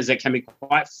workers, it can be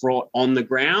quite fraught on the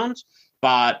ground,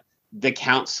 but the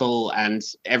council and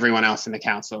everyone else in the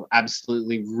council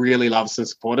absolutely really loves and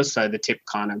supports us. So the tip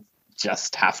kind of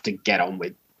just have to get on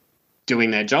with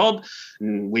doing their job.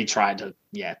 And we try to,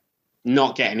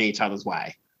 not get in each other's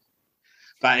way.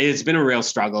 But it's been a real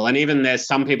struggle. And even there's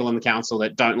some people in the council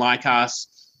that don't like us,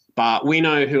 but we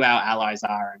know who our allies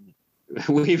are, and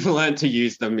we've learned to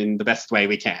use them in the best way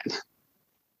we can.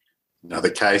 Another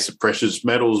case of precious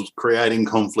metals creating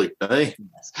conflict, eh?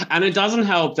 And it doesn't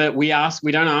help that we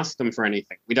don't ask them for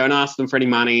anything. We don't ask them for any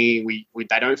money.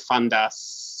 They don't fund us.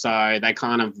 So they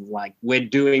kind of we're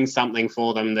doing something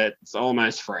for them that's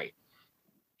almost free.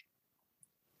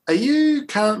 Are you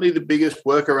currently the biggest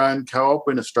worker-owned co-op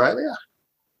in Australia?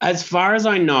 As far as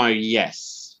I know,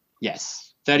 yes.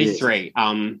 33.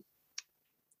 Yes.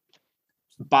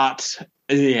 But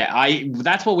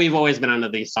that's what we've always been under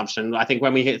the assumption. I think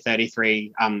when we hit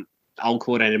 33, old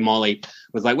coordinator Molly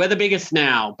was like, we're the biggest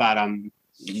now, but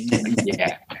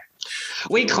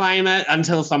we claim it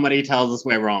until somebody tells us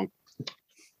we're wrong.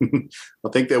 I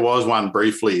think there was one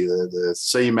briefly. The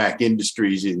CMAC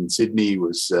Industries in Sydney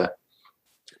was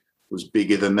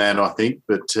bigger than that, I think,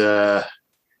 but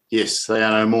yes, they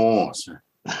are no more. So.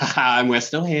 And we're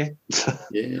still here.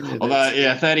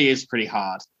 Although 30 is pretty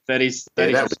hard. 30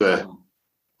 that was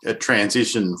a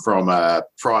transition from a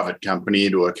private company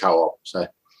into a co-op. So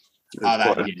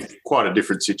quite a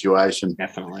different situation.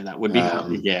 Definitely, that would be I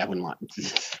wouldn't like.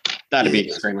 That'd be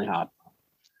extremely hard.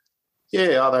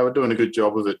 Yeah, they were doing a good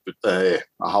job of it, but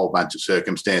a whole bunch of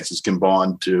circumstances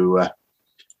combined to,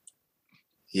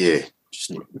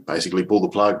 just basically pull the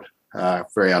plug.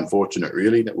 Very unfortunate,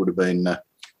 really. That would have been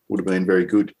very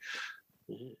good.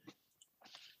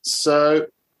 So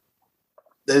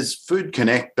there's Food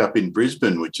Connect up in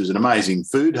Brisbane, which is an amazing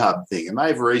food hub thing, and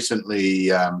they've recently,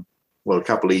 a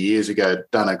couple of years ago,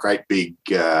 done a great big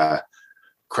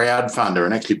crowdfunder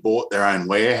and actually bought their own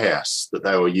warehouse that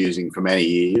they were using for many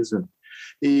years. And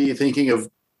are you thinking of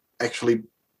actually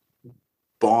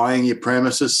buying your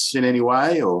premises in any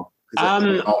way, or is that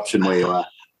an option where you are?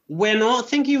 We're not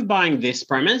thinking of buying this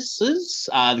premises.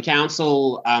 The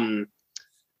council,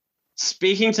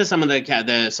 speaking to some of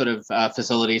the sort of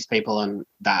facilities people and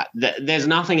that, there's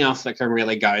nothing else that can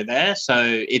really go there. So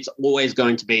it's always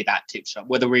going to be that tip shop,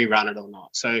 whether we run it or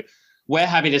not. So we're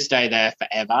happy to stay there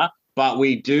forever. But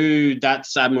we're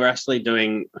actually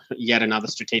doing yet another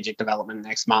strategic development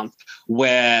next month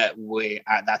where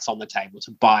that's on the table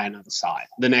to buy another site.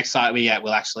 The next site we get,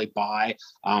 we'll actually buy.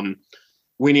 COVID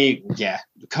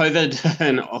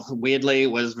and weirdly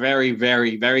was very,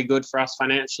 very, very good for us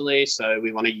financially. So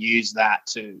we want to use that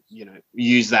to,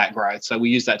 use that growth. So we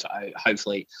use that to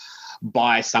hopefully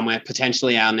buy somewhere,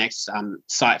 potentially our next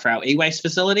site for our e-waste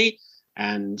facility,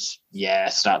 and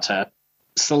start to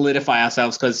solidify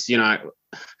ourselves, because the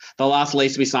last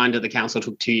lease we signed at the council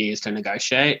took 2 years to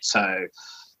negotiate, so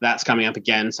that's coming up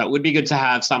again. So it would be good to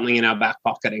have something in our back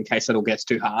pocket in case it all gets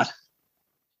too hard.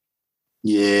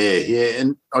 Yeah,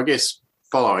 and I guess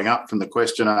following up from the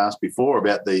question I asked before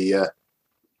about the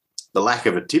lack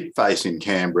of a tip face in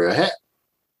Canberra,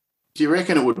 do you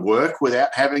reckon it would work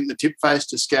without having the tip face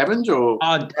to scavenge, or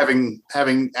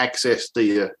having access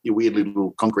to your weird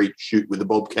little concrete chute with the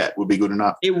bobcat would be good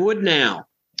enough? It would now.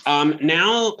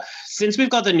 Now, since we've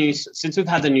had the new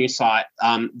site,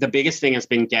 the biggest thing has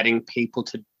been getting people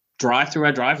to drive through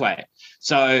our driveway.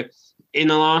 So in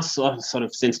the last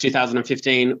since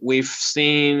 2015, we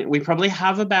probably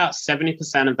have about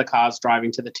 70% of the cars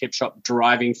driving to the tip shop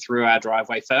driving through our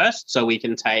driveway first, so we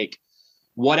can take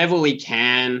whatever we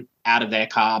can out of their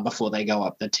car before they go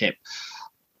up the tip.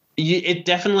 It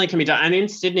definitely can be done. And in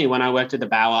Sydney, when I worked at the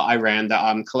Bower, I ran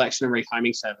the collection and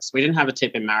rehoming service. We didn't have a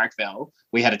tip in Marrickville.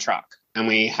 We had a truck, and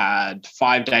we had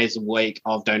 5 days a week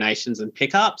of donations and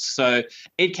pickups. So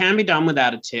it can be done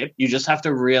without a tip. You just have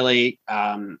to really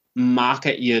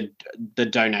market the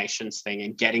donations thing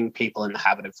and getting people in the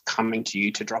habit of coming to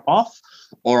you to drop off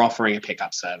or offering a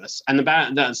pickup service. And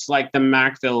that's like the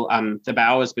Marrickville, the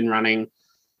Bower has been running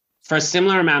for a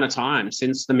similar amount of time,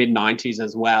 since the mid-90s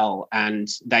as well. And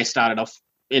they started off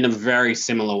in a very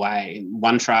similar way.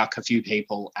 One truck, a few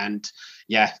people, and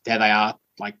there they are,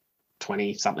 like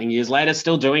 20-something years later,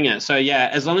 still doing it. So,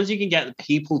 as long as you can get the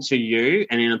people to you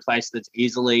and in a place that's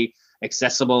easily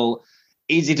accessible,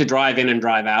 easy to drive in and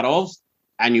drive out of,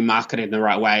 and you market it in the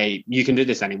right way, you can do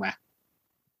this anywhere.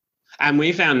 And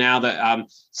we found now that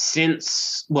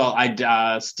stats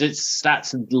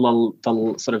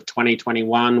the sort of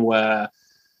 2021 were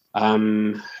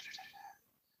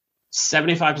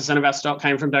 75% of our stock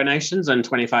came from donations and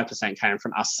 25% came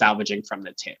from us salvaging from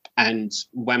the tip. And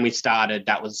when we started,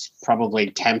 that was probably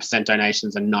 10%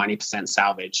 donations and 90%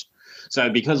 salvage.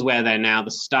 So because we're there now,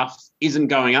 the stuff isn't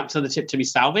going up to the tip to be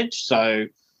salvaged. So,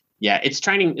 it's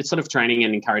training. It's sort of training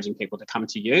and encouraging people to come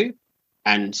to you.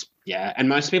 And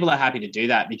most people are happy to do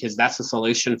that because that's a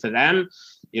solution for them.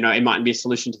 It mightn't be a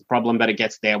solution to the problem, but it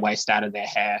gets their waste out of their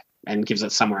hair and gives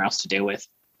it somewhere else to deal with.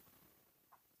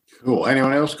 Cool.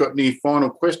 Anyone else got any final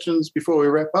questions before we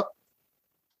wrap up?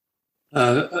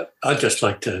 I'd just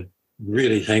like to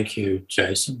really thank you,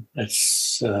 Jason.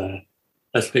 That's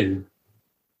been.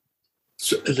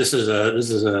 This is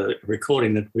a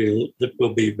recording that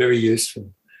will be very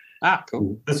useful. Ah,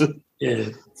 cool. Yeah.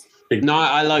 No,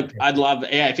 I'd love,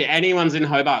 if anyone's in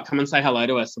Hobart, come and say hello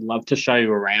to us. I'd love to show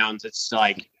you around. It's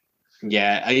like,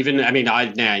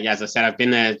 as I said, I've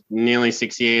been there nearly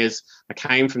 6 years. I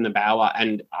came from the Bower,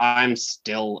 and I'm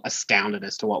still astounded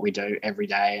as to what we do every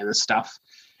day and the stuff,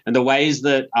 and the ways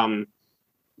that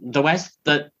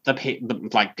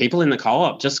people in the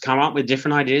co-op just come up with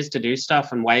different ideas to do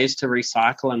stuff and ways to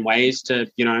recycle and ways to,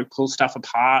 pull stuff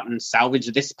apart and salvage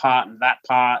this part and that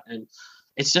part. And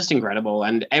it's just incredible.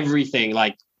 And everything,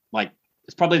 like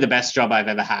it's probably the best job I've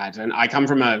ever had. And I come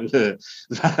from a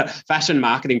fashion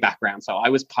marketing background, so I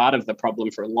was part of the problem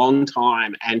for a long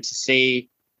time. And to see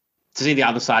the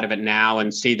other side of it now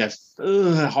and see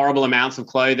the horrible amounts of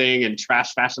clothing and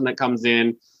trash fashion that comes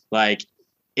in,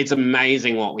 it's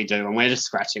amazing what we do. And we're just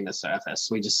scratching the surface.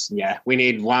 We just, we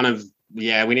need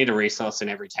we need a resource in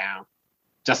every town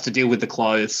just to deal with the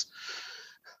clothes.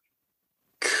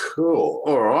 Cool.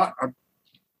 All right. I've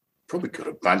probably got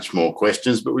a bunch more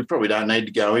questions, but we probably don't need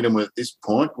to go into them at this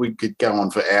point. We could go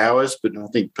on for hours, but I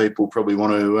think people probably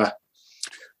want to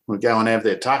go and have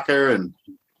their tucker and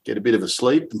get a bit of a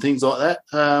sleep and things like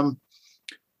that.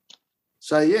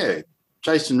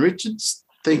 Jason Richards,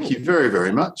 thank you very,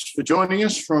 very much for joining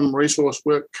us from Resource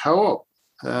Work Co-op.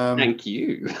 Thank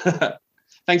you.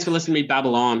 Thanks for listening to me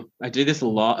babble on. I do this a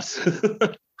lot.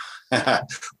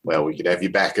 Well, we could have you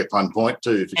back at one point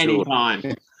too. For anytime.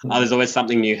 Sure. There's always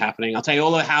something new happening. I'll tell you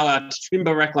all how our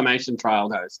timber reclamation trial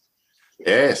goes.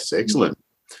 Yes, excellent.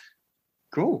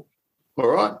 Cool. All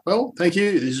right. Well, thank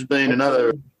you. This has been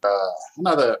another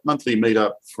monthly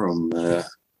meetup from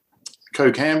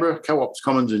Co-Canberra, Co-ops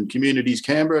Commons and Communities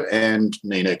Canberra, and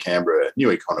NINA Canberra, New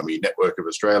Economy Network of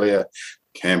Australia,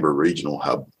 Canberra Regional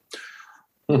Hub.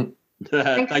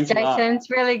 Thanks, Thanks a lot. Jason. It's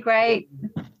really great.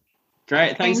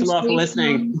 Great. Thanks a lot for Jason.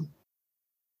 listening.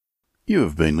 You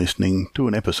have been listening to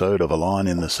an episode of A Line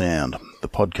in the Sound, the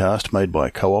podcast made by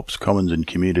Co-ops, Commons and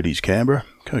Communities Canberra,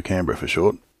 Co-Canberra for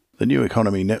short, the New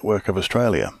Economy Network of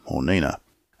Australia, or NENA,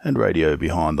 and Radio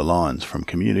Behind the Lines from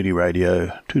Community Radio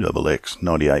 2XX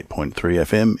 98.3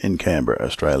 FM in Canberra,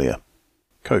 Australia.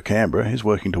 Co-Canberra is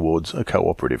working towards a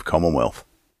cooperative Commonwealth.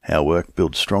 Our work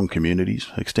builds strong communities,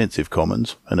 extensive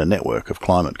commons, and a network of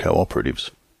climate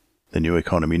cooperatives. The New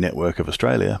Economy Network of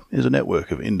Australia is a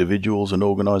network of individuals and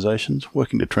organisations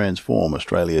working to transform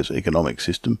Australia's economic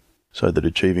system so that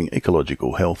achieving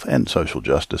ecological health and social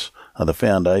justice are the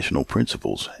foundational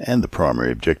principles and the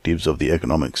primary objectives of the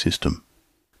economic system.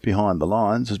 Behind the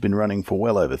Lines has been running for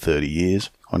well over 30 years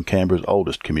on Canberra's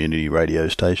oldest community radio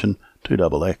station,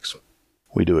 2XX.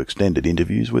 We do extended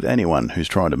interviews with anyone who's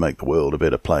trying to make the world a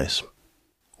better place.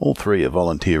 All three are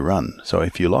volunteer-run, so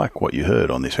if you like what you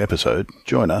heard on this episode,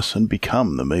 join us and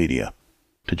become the media.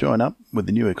 To join up with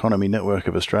the New Economy Network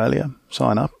of Australia,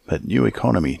 sign up at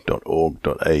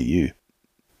neweconomy.org.au.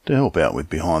 To help out with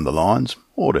Behind the Lines,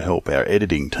 or to help our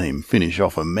editing team finish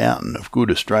off a mountain of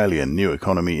good Australian New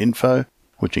Economy info,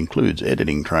 which includes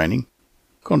editing training,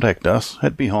 contact us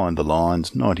at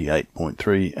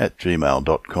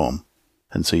behindthelines98.3@gmail.com.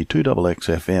 and see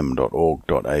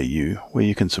 2xxfm.org.au, where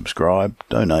you can subscribe,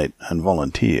 donate and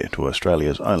volunteer to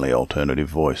Australia's only alternative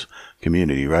voice,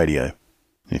 community radio.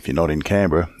 If you're not in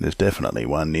Canberra, there's definitely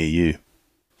one near you.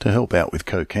 To help out with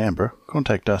Co-Canberra,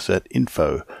 contact us at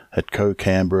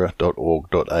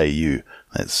info@cocanberra.org.au.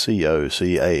 That's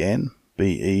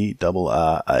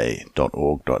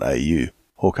COCANBERRA.org.au.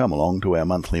 Or come along to our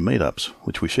monthly meetups,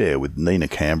 which we share with NENA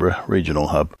Canberra Regional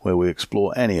Hub, where we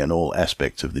explore any and all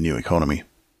aspects of the new economy.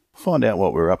 Find out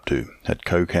what we're up to at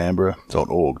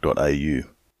cocanberra.org.au.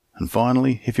 And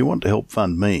finally, if you want to help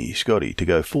fund me, Scotty, to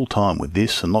go full-time with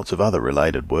this and lots of other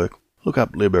related work, look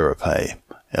up Liberapay,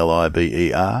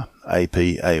 LIBERAPAY,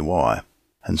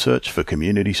 and search for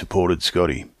Community-Supported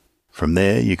Scotty. From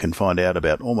there, you can find out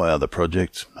about all my other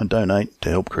projects and donate to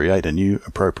help create a new,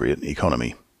 appropriate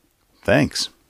economy. Thanks.